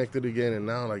reconnected again, and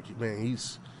now, man,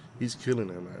 he's killing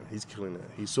it, man. He's killing it.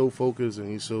 He's so focused, and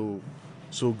he's so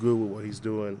good with what he's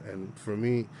doing. And for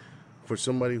me, for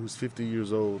somebody who's 50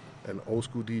 years old, an old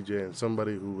school DJ, and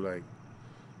somebody who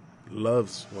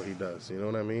loves what he does, you know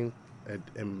what I mean?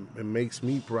 It makes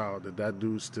me proud that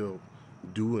dude's still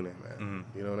doing it, man.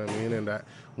 You know what I mean? And that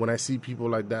when I see people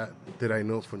like that I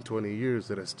know from 20 years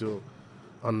that are still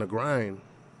on the grind,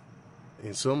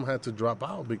 and some had to drop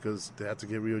out because they had to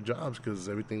get real jobs because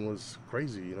everything was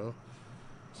crazy,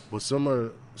 But some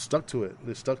are stuck to it.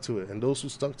 They're stuck to it. And those who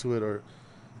stuck to it are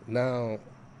now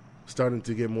starting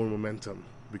to get more momentum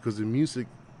because the music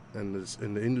and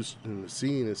the industry and the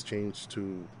scene has changed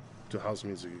to house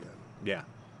music again. Yeah.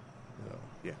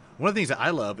 Yeah. One of the things that I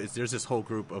love is there's this whole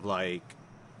group of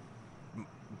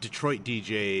Detroit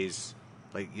DJs,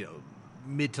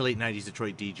 mid to late 90s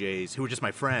Detroit DJs who were just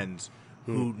my friends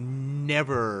who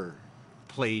never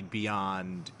played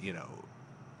beyond,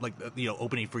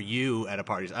 opening for you at a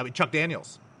party. I mean, Chuck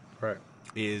Daniels, right,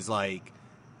 is I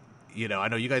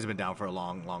know you guys have been down for a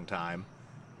long, long time,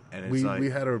 and it's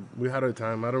we had our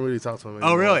time. I don't really talk to him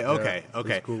anymore. Oh, really? Okay, yeah,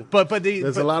 okay. Cool. But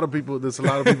there's a lot of people. There's a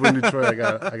lot of people in Detroit.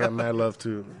 I got mad love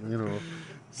to.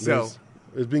 So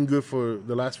it's been good for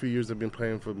the last few years. I've been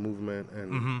playing for Movement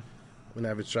and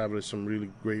Average Travelers. Some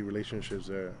really great relationships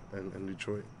there in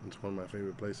Detroit. It's one of my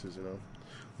favorite places.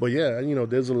 But yeah,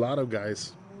 there's a lot of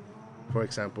guys, for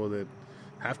example, that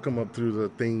have come up through the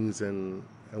things, and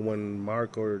when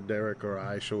Mark or Derek or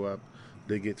I show up,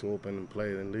 they get to open and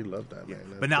play, and they love that, man.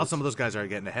 But now some of those guys are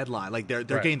getting a headline. They're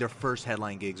getting their first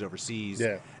headline gigs overseas,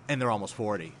 and they're almost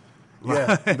 40.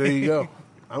 Yeah, there you go.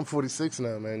 I'm 46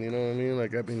 now, man. You know what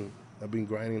I mean? I've been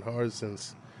grinding hard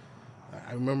since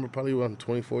I remember probably around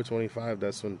 24, 25,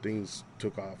 that's when things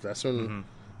took off. That's when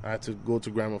I had to go to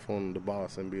Gramophone, the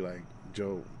boss, and be like,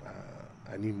 Joe,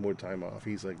 I need more time off.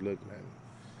 He's like, look, man,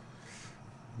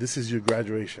 this is your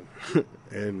graduation,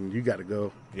 and you got to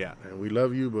go. Yeah. And we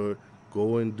love you, but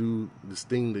go and do this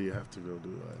thing that you have to go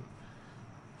do.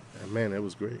 And man, it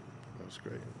was great. It was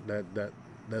great.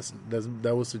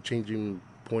 That was the changing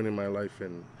point in my life,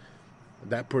 and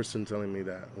that person telling me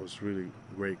that was really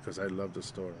great because I love the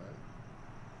store.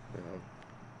 You know.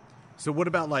 So what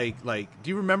about like do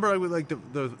you remember like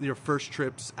your first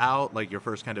trips out, like your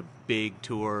first kind of big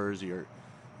tours, your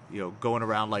going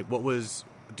around, like what was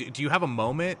do you have a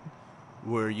moment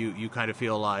where you kind of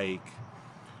feel like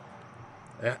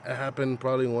it happened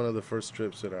probably one of the first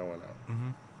trips that I went out.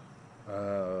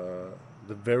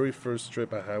 The very first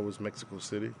trip I had was Mexico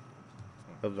City.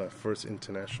 That was my first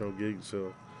international gig.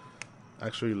 So I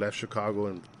actually left Chicago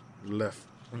and left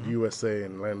USA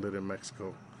and landed in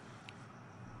Mexico.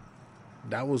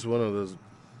 That was one of those.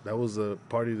 That was a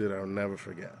party that I'll never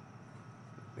forget.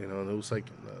 You know, it was like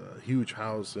a huge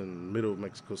house in the middle of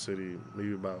Mexico City,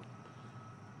 maybe about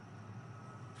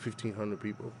 1,500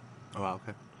 people. Oh, wow,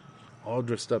 okay. All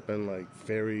dressed up in like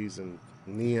fairies and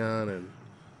neon and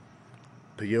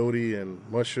peyote and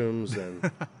mushrooms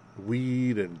and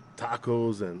weed and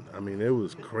tacos, and I mean, it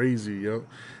was crazy, yo.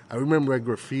 I remember I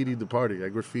graffitied the party. I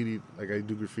graffitied, like I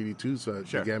do graffiti too, so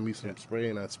they gave me some spray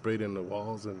and I sprayed in the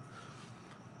walls. And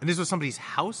this was somebody's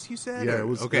house, you said? Yeah, or? it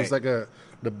was like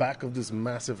the back of this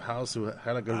massive house who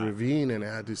had like a ravine, and it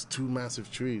had these two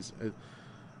massive trees.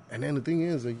 And then the thing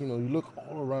is, like, you know, you look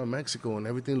all around Mexico and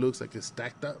everything looks like it's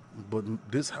stacked up, but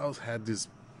this house had this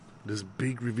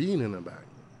big ravine in the back.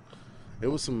 It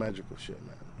was some magical shit,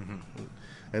 man.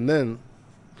 And then,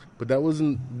 but that was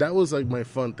like my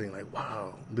fun thing. Like,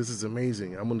 wow, this is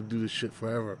amazing. I'm gonna do this shit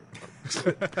forever.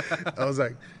 I was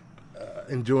like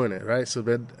enjoying it, right? So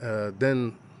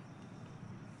then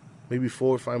maybe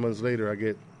 4 or 5 months later, I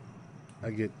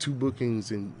get 2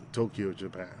 bookings in Tokyo,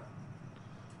 Japan,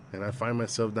 and I find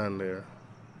myself down there,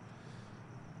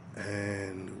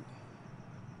 and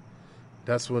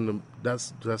that's when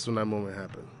that moment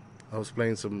happened. I was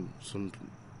playing some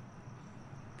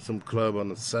club on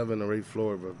the 7th or 8th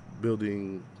floor of a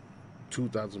building,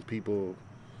 2,000 people,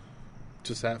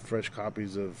 just had fresh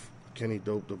copies of Kenny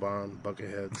Dope the Bomb,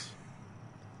 Bucketheads.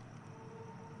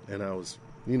 And I was,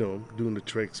 you know, doing the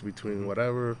tricks between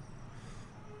whatever.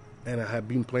 And I had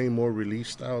been playing more release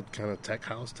style, kind of tech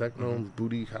house, techno,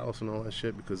 booty house and all that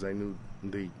shit, because I knew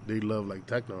they loved like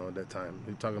techno at that time.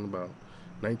 You're talking about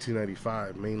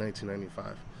 1995, May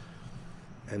 1995.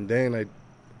 And then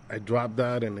I dropped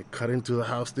that and it cut into the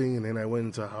house thing, and then I went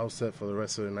into a house set for the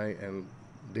rest of the night, and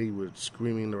they were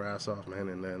screaming their ass off, man.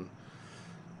 And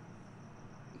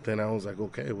then I was like,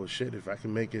 okay, well, shit, if I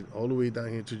can make it all the way down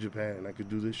here to Japan and I could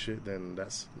do this shit, then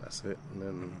that's it. And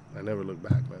then I never looked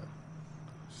back, man.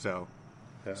 So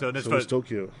it was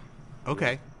Tokyo.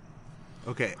 Okay.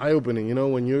 Okay. Eye-opening, you know,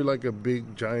 when you're like a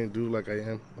big, giant dude like I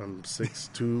am. I'm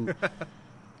 6'2",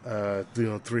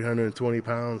 320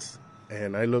 pounds.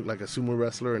 And I looked like a sumo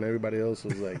wrestler, and everybody else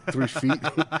was like 3 feet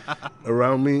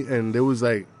around me. And there was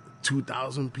like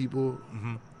 2,000 people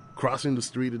crossing the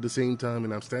street at the same time.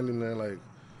 And I'm standing there like,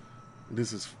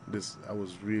 I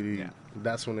was really,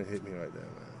 that's when it hit me right there,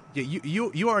 man.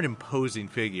 Yeah, you are an imposing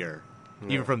figure,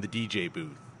 even from the DJ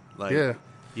booth. Like,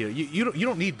 you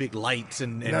don't need big lights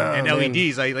and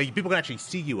LEDs. Like people can actually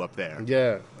see you up there.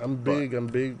 Yeah, I'm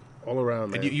big all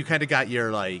around, man. And you kind of got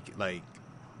your like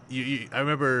I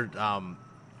remember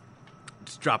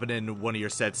just dropping in one of your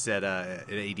sets at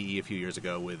ADE a few years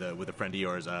ago with a friend of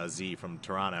yours, Z from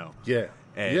Toronto. Yeah,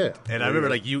 and I remember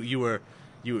like you had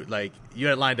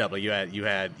it lined up, like you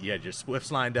had your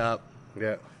Swifts lined up.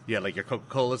 Yeah. Yeah, like your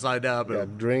Coca-Colas lined up. I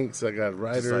got drinks, I got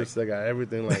riders, I got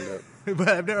everything lined up. But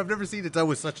I've never seen it done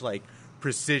with such like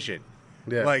precision.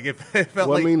 Yeah, like it felt well,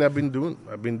 like. I mean, I've been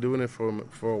doing it for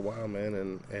a while,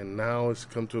 man, and now it's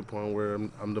come to a point where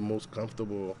I'm the most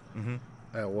comfortable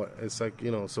at what it's like.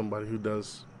 You know, somebody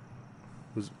who's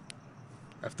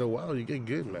after a while you get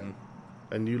good, man,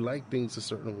 and you like things a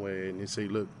certain way, and you say,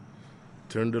 look,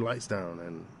 turn the lights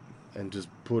down and just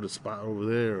put a spot over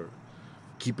there. Or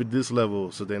keep it this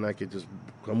level, so then I could just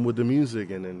come with the music,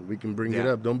 and then we can bring it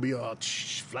up. Don't be all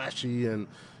flashy, and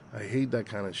I hate that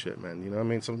kind of shit, man. You know what I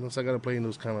mean? Sometimes I got to play in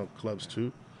those kind of clubs,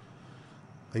 too.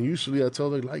 And usually I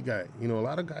tell the light guy, you know, a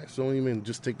lot of guys don't even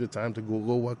just take the time to go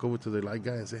walk over to the light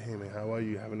guy and say, hey, man, how are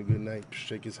you? Having a good night?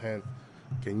 Shake his hand.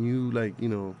 Can you, like, you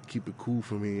know, keep it cool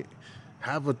for me?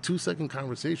 Have a 2-second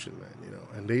conversation, man, you know,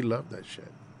 and they love that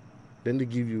shit. then they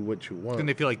give you what you want. Then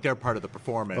they feel like they're part of the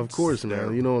performance. Of course,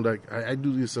 man. You know, like I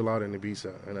do this a lot in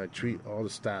Ibiza, and I treat all the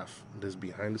staff that's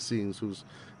behind the scenes who's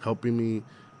helping me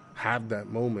have that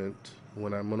moment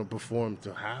when I'm gonna perform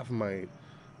to have my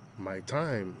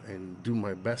time and do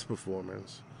my best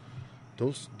performance.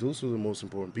 Those are the most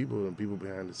important people, and people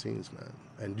behind the scenes, man.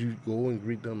 And you go and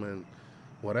greet them and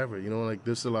whatever, you know, like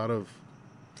there's a lot of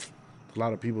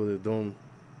people that don't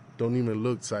even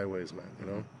look sideways, man, you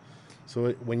know.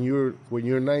 So when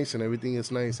you're nice and everything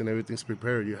is nice and everything's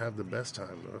prepared, you have the best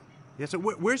time, bro. Yeah. So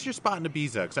where's your spot in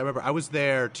Ibiza? Because I remember I was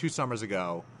there 2 summers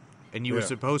ago, and you were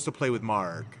supposed to play with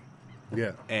Mark.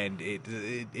 Yeah. And it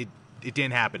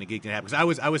didn't happen. The gig didn't happen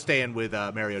because I was staying with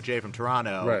Mario J from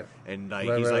Toronto. Right. And like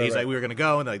he's like we were gonna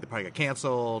go, and like the party got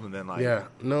canceled, and then like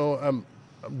no,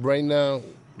 right now,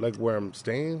 like where I'm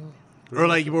staying, or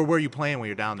like where are you playing when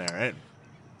you're down there? Right?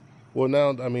 Well, now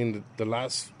I mean the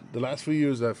last few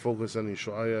years I focused on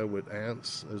Ushuaia with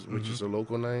Ants, which is a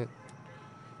local night,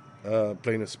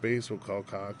 playing a space with Carl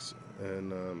Cox,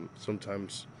 and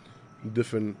sometimes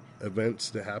different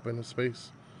events that happen in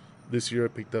space. This year I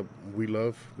picked up We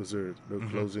Love because they're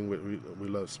closing with We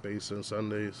Love Space on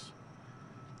Sundays.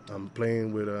 I'm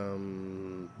playing with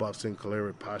Bob Sinclair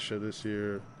at Pasha this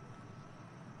year.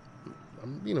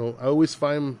 I always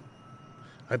find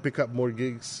I pick up more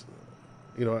gigs.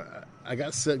 You know, I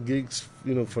got set gigs,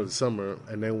 you know, for the summer,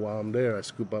 and then while I'm there, I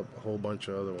scoop up a whole bunch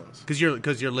of other ones. Because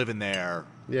you're living there,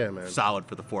 yeah, man, solid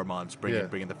for the 4 months,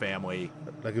 bringing the family.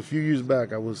 Like a few years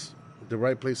back, I was the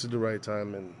right place at the right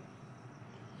time, and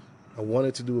I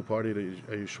wanted to do a party at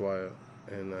Ushuaia,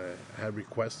 and I had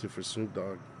requested for Snoop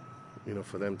Dogg, you know,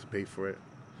 for them to pay for it,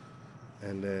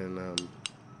 and then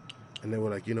they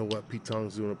were like, you know what, Pete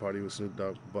Tong's doing a party with Snoop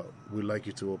Dogg, but we'd like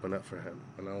you to open up for him.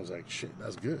 And I was like, shit,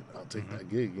 that's good. I'll take that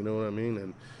gig, you know what I mean?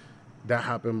 And that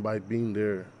happened by being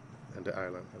there at the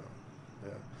island, you know.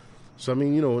 Yeah. So, I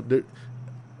mean, you know,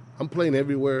 I'm playing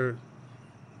everywhere,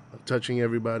 I'm touching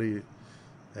everybody,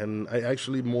 and I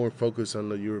actually more focus on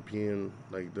the European,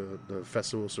 like the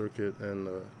festival circuit and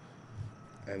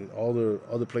all the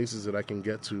other places that I can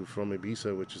get to from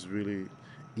Ibiza, which is really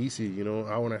easy, you know,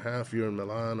 hour and a half you're in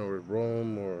Milan or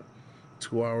Rome, or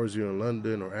 2 hours you're in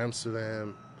London or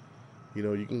Amsterdam. You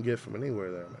know, you can get from anywhere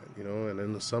there, man, you know. And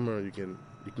in the summer you can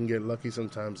get lucky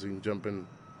sometimes. You can jump in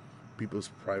people's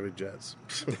private jets.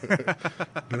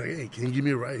 Be like, hey, can you give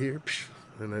me a ride here?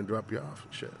 And then drop you off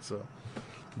and shit. So,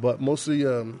 but mostly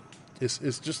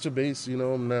it's just a base, you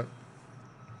know.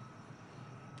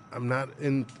 I'm not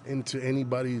into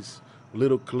anybody's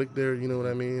little clique there, you know what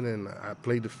I mean? And I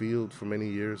played the field for many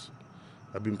years.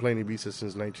 I've been playing Ibiza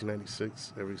since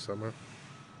 1996, every summer.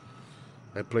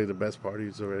 I play the best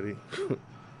parties already.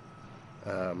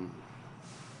 I'm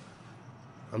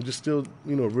just still,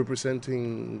 you know,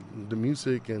 representing the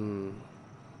music, and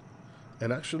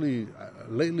actually,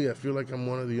 lately I feel like I'm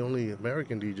one of the only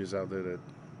American DJs out there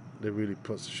that really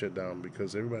puts the shit down,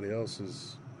 because everybody else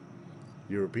is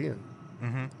European.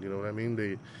 You know what I mean?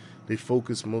 They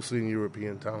focus mostly on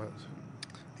European talent.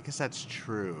 I guess that's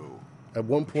true. At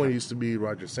one point, it used to be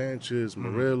Roger Sanchez,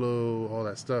 Murillo, all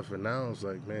that stuff, and now it's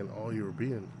like, man, all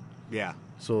European. Yeah.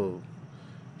 So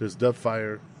there's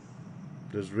Dubfire,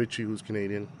 there's Richie, who's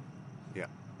Canadian. Yeah.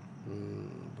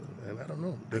 And I don't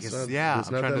know. There's I'm not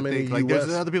trying to many think. Like, there's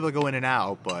US. other people that go in and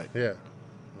out, but Yeah.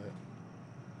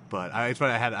 But it's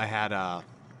funny. I had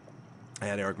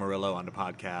Eric Murillo on the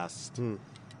podcast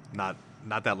not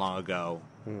that long ago.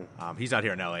 He's out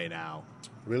here in LA now.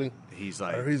 Really? He's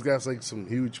like, I heard he's got like some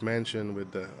huge mansion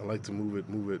with the I like to move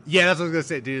it. Yeah, that's what I was gonna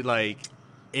say, dude. Like,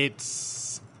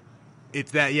 it's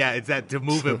that to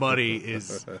move it money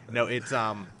is no. It's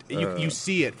you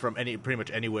see it from pretty much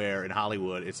anywhere in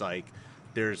Hollywood. It's like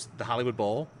there's the Hollywood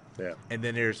Bowl, Yeah. and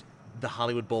then there's the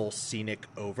Hollywood Bowl scenic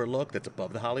overlook that's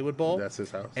above the Hollywood Bowl. That's his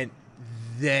house. And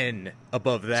then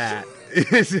above that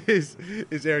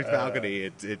is Eric's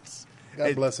balcony. It's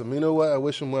God bless him. You know what? I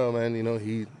wish him well, man. You know,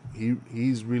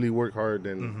 he's really worked hard,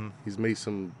 and he's made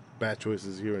some bad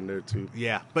choices here and there too.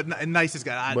 Yeah, but nicest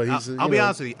guy. But I'll be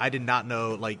honest with you. I did not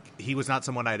know, like, he was not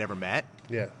someone I'd ever met.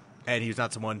 Yeah. And he was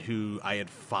not someone who I had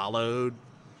followed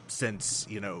since,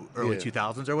 you know, early Yeah.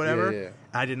 2000s or whatever. Yeah.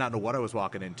 I did not know what I was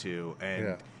walking into.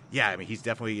 And yeah, I mean, he's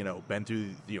definitely, you know, been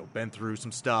through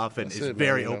some stuff, and That's is it,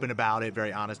 very man, open about it,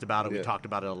 very honest about it. We Yeah. talked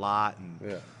about it a lot, and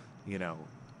Yeah. you know,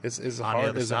 It's on the hard.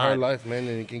 other It's a side. hard life, man,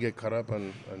 and you can get caught up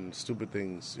on stupid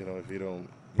things. You know, if you don't.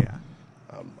 yeah.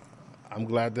 I'm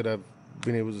glad that I've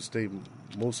been able to stay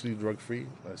mostly drug free.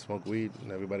 I smoke weed, and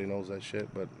everybody knows that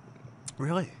shit. But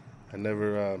Really? I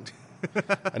never,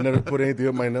 I never put anything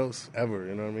up my nose ever.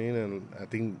 You know what I mean? And I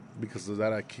think because of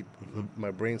that, I keep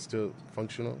my brain still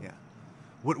functional. Yeah.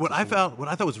 What I thought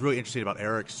was really interesting about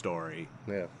Eric's story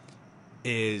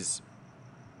is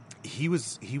he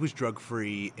was drug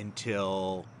free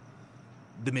until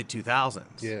the mid 2000s.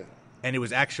 Yeah. And it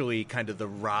was actually kind of the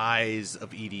rise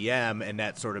of EDM and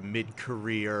that sort of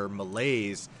mid-career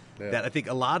malaise that I think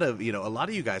a lot of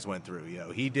you guys went through.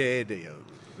 He did,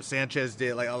 Sanchez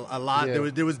did, like a lot. Yeah.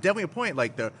 There was definitely a point,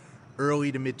 like the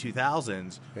early to mid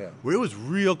 2000s, where it was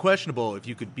real questionable if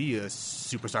you could be a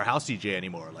superstar house DJ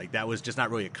anymore. Like that was just not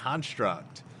really a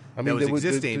construct that was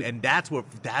existing, and that's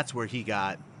where he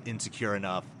got insecure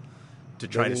enough to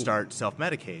try to start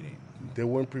self-medicating. They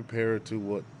weren't prepared to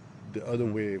what the other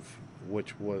wave,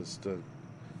 which was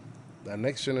the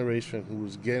next generation, who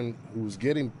was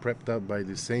getting prepped up by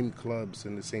the same clubs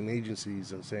and the same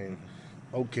agencies and saying,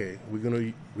 okay,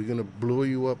 we're gonna blow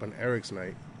you up on Eric's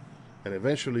night, and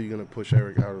eventually you're gonna push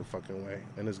Eric out of the fucking way,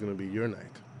 and it's gonna be your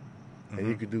night, and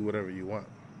you could do whatever you want.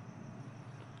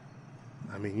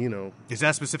 I mean, is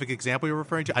that a specific example you're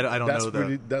referring to? I don't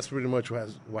know. That's pretty much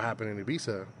what happened in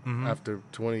Ibiza after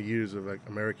 20 years of like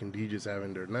American DJs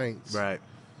having their nights, right?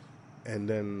 And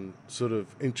then sort of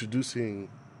introducing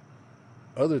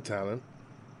other talent.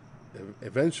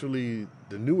 Eventually,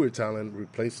 the newer talent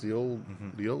replaced the old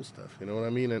stuff. You know what I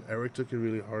mean? And Eric took it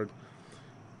really hard.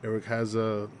 Eric has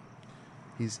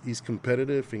he's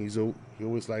competitive, and he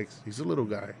always likes. He's a little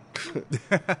guy.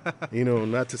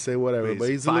 Not to say whatever, but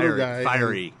he's a little guy,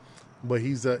 fiery. But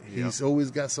he's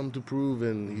always got something to prove,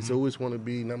 and he's always want to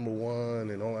be number one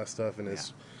and all that stuff. And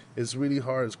it's really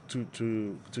hard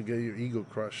to get your ego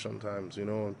crushed sometimes,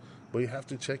 But you have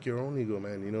to check your own ego,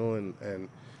 man,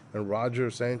 and Roger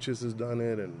Sanchez has done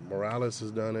it, and Morales has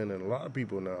done it, and a lot of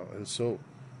people now. And so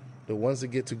the ones that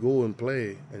get to go and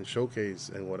play and showcase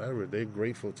and whatever, they're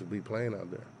grateful to be playing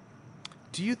out there.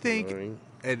 Do you think,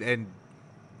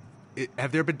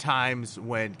 have there been times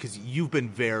when, because you've been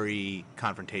very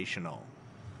confrontational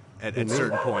at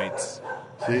certain points.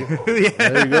 See?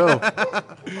 There you go.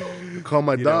 Call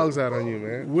my dogs out on you,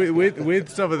 man. With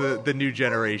some of the new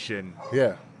generation.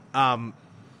 Yeah.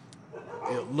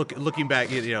 Looking back,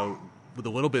 with a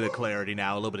little bit of clarity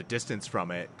now, a little bit of distance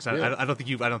from it, because I don't think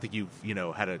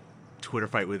you've had a Twitter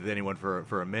fight with anyone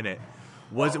for a minute.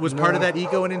 Was part of that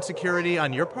ego and insecurity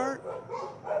on your part?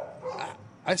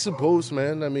 I suppose,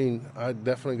 man. I mean, I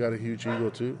definitely got a huge ego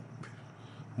too,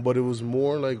 but it was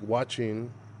more like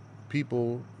watching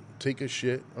people take a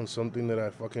shit on something that I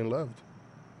fucking loved.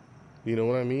 You know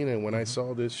what I mean? And when I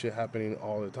saw this shit happening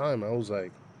all the time, I was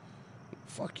like,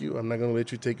 fuck you. I'm not going to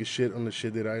let you take a shit on the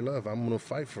shit that I love. I'm going to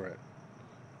fight for it.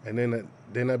 And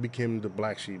then I became the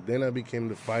black sheep. Then I became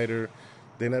the fighter.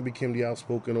 Then I became the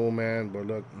outspoken old man. But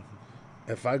look,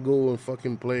 if I go and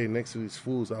fucking play next to these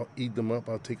fools, I'll eat them up.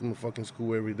 I'll take them to fucking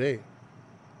school every day.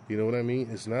 You know what I mean?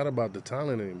 It's not about the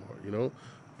talent anymore,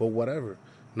 But whatever.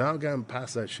 Now I've gotten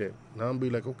past that shit. Now I'm be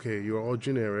like, okay, you're all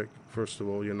generic, first of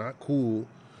all. You're not cool.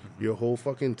 Your whole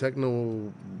fucking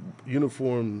techno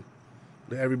uniform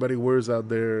that everybody wears out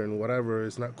there and whatever,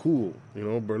 it's not cool.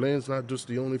 Berlin's not just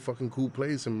the only fucking cool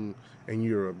place in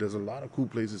Europe. There's a lot of cool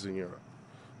places in Europe.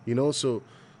 So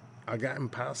I gotten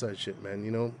past that shit,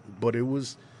 man, But it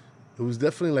was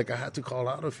definitely like I had to call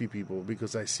out a few people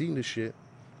because I seen the shit.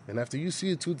 And after you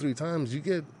see it 2-3 times,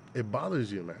 it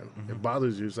bothers you, man. It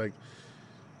bothers you. It's like,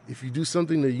 if you do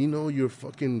something that you're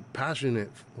fucking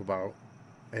passionate about,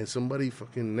 and somebody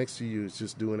fucking next to you is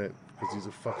just doing it because he's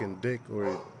a fucking dick,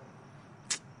 or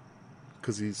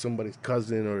because he's somebody's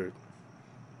cousin, or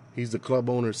he's the club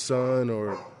owner's son,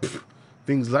 or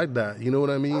things like that, you know what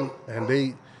I mean? And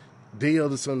they all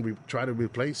of a sudden try to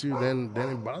replace you, then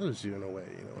it bothers you in a way,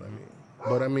 you know what I mean?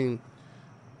 But I mean,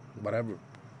 whatever.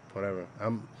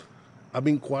 I've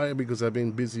been quiet because I've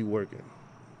been busy working.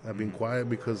 I've been quiet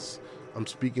because I'm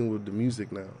speaking with the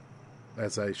music now,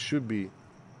 as I should be,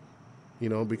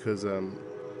 because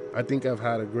I think I've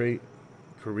had a great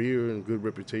career and good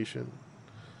reputation.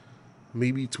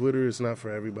 Maybe Twitter is not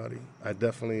for everybody. I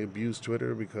definitely abuse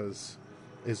Twitter because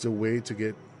it's a way to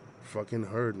get fucking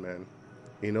heard, man.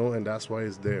 And that's why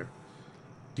it's there.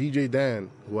 DJ Dan,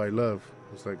 who I love,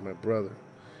 who's like my brother,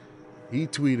 he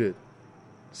tweeted,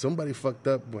 somebody fucked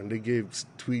up when they gave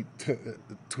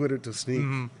Twitter to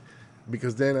Sneak.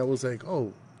 Because then I was like,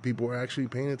 oh, people are actually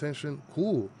paying attention?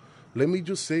 Cool. Let me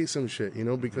just say some shit,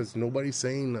 because nobody's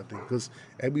saying nothing. Because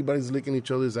everybody's licking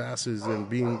each other's asses and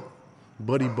being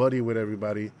buddy-buddy with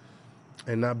everybody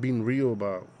and not being real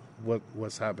about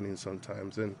what's happening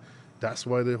sometimes. And that's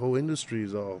why the whole industry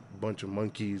is all a bunch of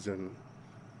monkeys and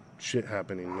shit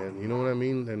happening, man. You know what I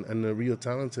mean? And the real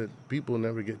talented people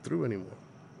never get through anymore.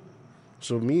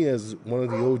 So me, as one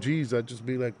of the OGs, I'd just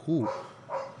be like, cool,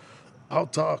 I'll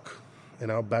talk.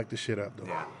 and I'll back the shit up though.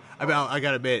 Yeah. I mean, I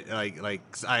gotta admit,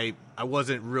 I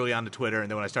wasn't really on the Twitter, and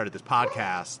then when I started this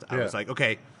podcast, I was like,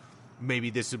 okay, maybe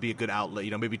this would be a good outlet.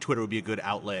 You know, maybe Twitter would be a good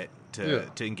outlet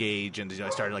to engage, and I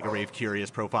started like a Rave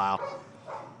Curious profile.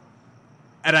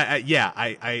 And I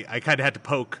kind of had to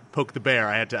poke the bear.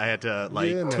 I had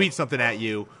to tweet something at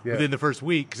you within the first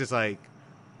week, because it's like,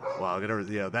 well,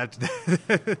 that's.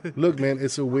 Look, man,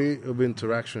 it's a way of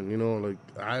interaction. You know, like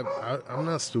I'm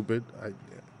not stupid.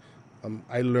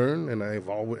 I learn and I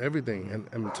evolve with everything,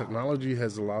 and technology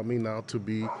has allowed me now to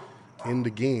be in the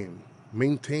game,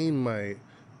 maintain my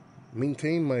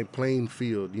playing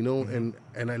field. You know, and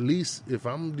at least if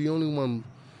I'm the only one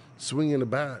swinging the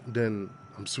bat, then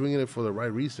I'm swinging it for the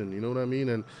right reason. You know what I mean?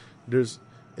 And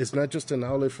it's not just an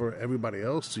outlet for everybody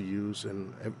else to use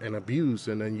and abuse,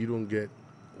 and then you don't get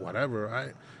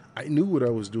whatever. I knew what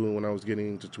I was doing when I was getting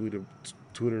into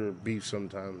Twitter beef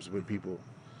sometimes with people.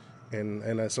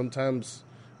 And I sometimes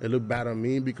it looked bad on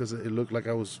me because it looked like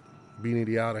I was being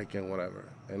idiotic and whatever.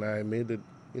 And I made it,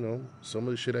 you know, some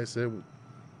of the shit I said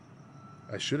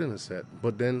I shouldn't have said.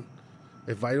 But then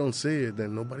if I don't say it,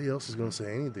 then nobody else is going to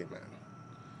say anything, man.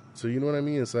 So you know what I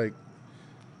mean? It's like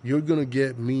you're going to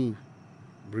get me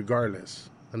regardless.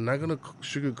 I'm not going to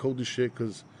sugarcoat the shit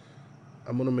because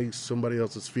I'm going to make somebody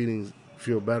else's feelings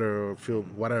feel better or feel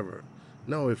whatever.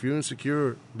 No, if you're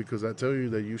insecure because I tell you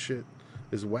that you shit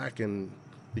is whack and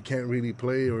you can't really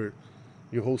play, or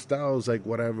your whole style is like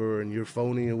whatever and you're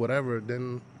phony or whatever,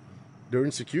 then their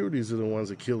insecurities are the ones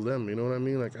that kill them. You know what I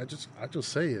mean? Like I just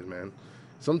say it, man.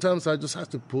 Sometimes I just have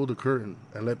to pull the curtain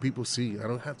and let people see. I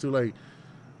don't have to like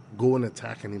go and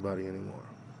attack anybody anymore.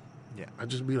 Yeah. I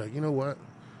just be like, you know what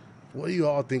do you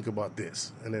all think about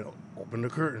this? And then open the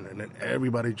curtain, and then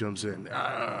everybody jumps in.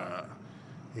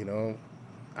 You know,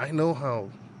 I know how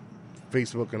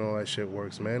Facebook and all that shit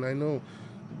works, man. I know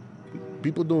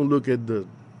people don't look at the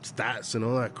stats and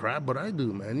all that crap, but I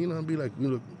do, man. You know, I'd be like,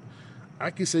 look,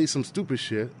 I can say some stupid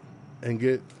shit and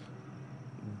get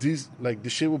these, like, the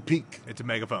shit will peak. It's a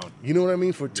megaphone. You know what I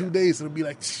mean? For 2 days, it'll be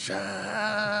like,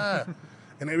 shah.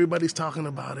 And everybody's talking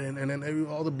about it, and then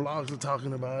all the blogs are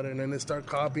talking about it, and then they start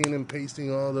copying and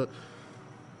pasting all the,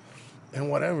 and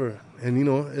whatever. And, you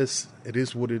know, it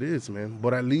is what it is, man.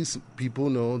 But at least people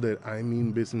know that I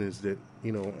mean business, that,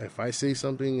 you know, if I say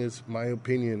something, it's my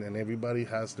opinion, and everybody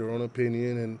has their own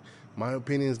opinion, and my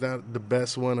opinion is not the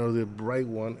best one or the right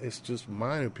one. It's just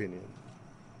my opinion.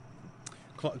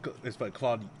 It's like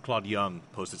Claude Young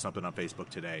posted something on Facebook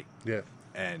today. Yeah.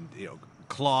 And, you know,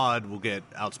 Claude will get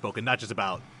outspoken, not just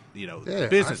about, you know, Yeah,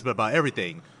 business, but about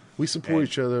everything. We support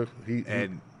each other. We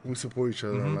support each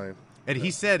other online. And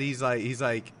he said, he's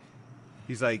like,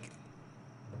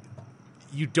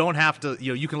 you don't have to,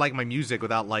 you know, you can like my music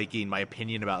without liking my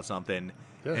opinion about something.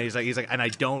 Yeah. And he's like, and I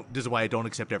don't, this is why I don't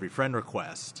accept every friend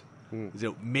request.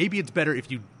 So maybe it's better if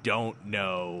you don't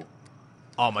know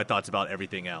all my thoughts about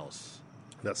everything else.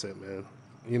 That's it, man.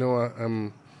 You know,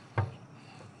 I'm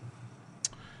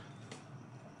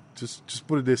just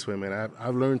put it this way, man.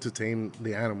 I've learned to tame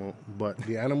the animal, but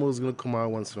the animal is going to come out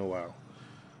once in a while.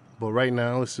 But right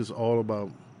now, it's just all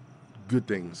about good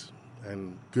things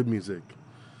and good music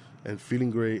and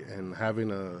feeling great and having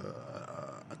a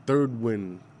third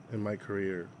win in my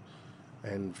career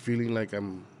and feeling like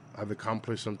I've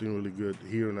accomplished something really good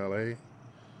here in LA.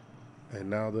 And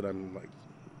now that I'm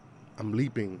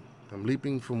leaping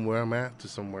from where I'm at to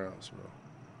somewhere else, bro.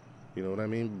 You know what I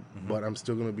mean? But I'm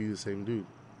still gonna be the same dude.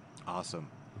 Awesome.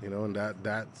 You know, and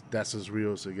that's as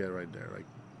real as it get right there. Like,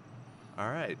 all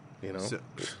right. You know.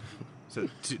 So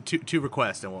two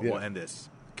requests, and we'll end this.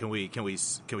 Can we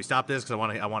stop this? Because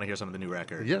I want to hear some of the new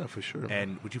record. Yeah, for sure.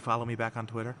 And would you follow me back on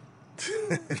Twitter?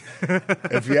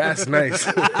 If you ask nice.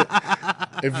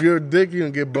 If you're a dick, you're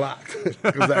gonna get blocked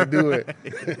because I do it.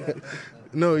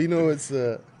 No, you know, it's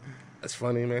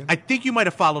funny, man. I think you might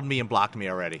have followed me and blocked me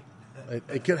already.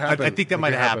 It could happen. I think that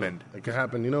might have happened. It could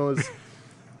happen.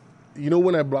 You know,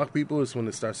 when I block people is when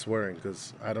they start swearing,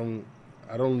 because I don't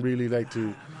really like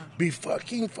to be fuck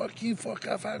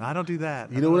off. I don't do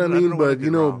that. You know what I mean? But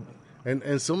you know,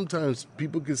 and sometimes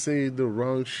people can say the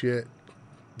wrong shit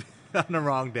on the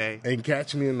wrong day and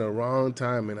catch me in the wrong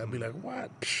time, and I'd be like, what?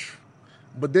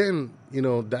 But then, you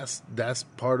know, that's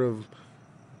part of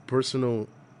personal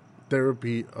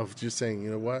therapy of just saying,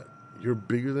 you know what, you're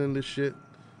bigger than this shit.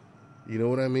 You know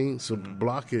what I mean? So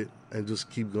block it and just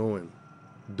keep going.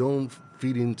 Don't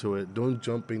feed into it. Don't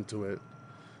jump into it.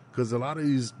 Because a lot of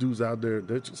these dudes out there,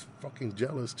 they're just fucking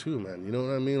jealous too, man. You know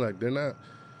what I mean? Like, they're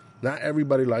not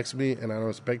everybody likes me, and I don't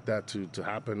expect that to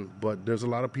happen. But there's a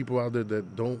lot of people out there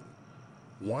that don't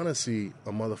want to see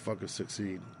a motherfucker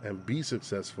succeed and be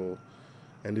successful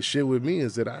And the shit with me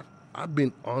is that I've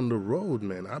been on the road,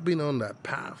 man. I've been on that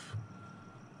path.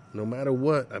 No matter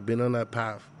what, I've been on that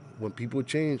path. When people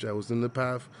change, I was in the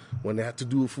path. When they had to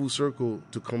do a full circle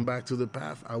to come back to the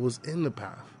path, I was in the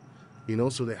path. You know,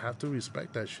 so they have to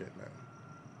respect that shit,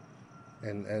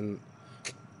 man. And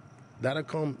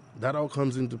that all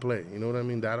comes into play. You know what I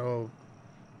mean? That all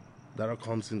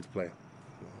comes into play.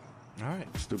 All right.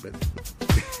 Stupid.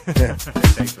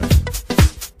 Thanks, man.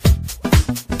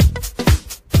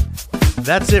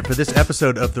 That's it for this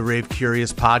episode of the Rave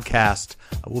Curious podcast.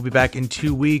 We'll be back in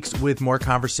 2 weeks with more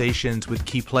conversations with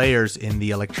key players in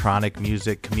the electronic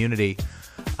music community.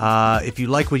 If you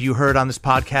like what you heard on this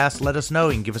podcast, let us know.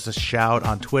 You can give us a shout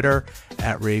on Twitter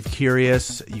at Rave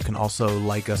Curious. You can also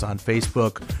like us on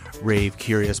Facebook, Rave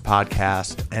Curious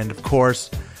Podcast. And of course,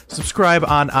 subscribe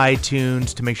on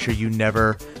iTunes to make sure you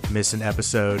never miss an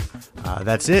episode.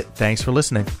 That's it. Thanks for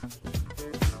listening.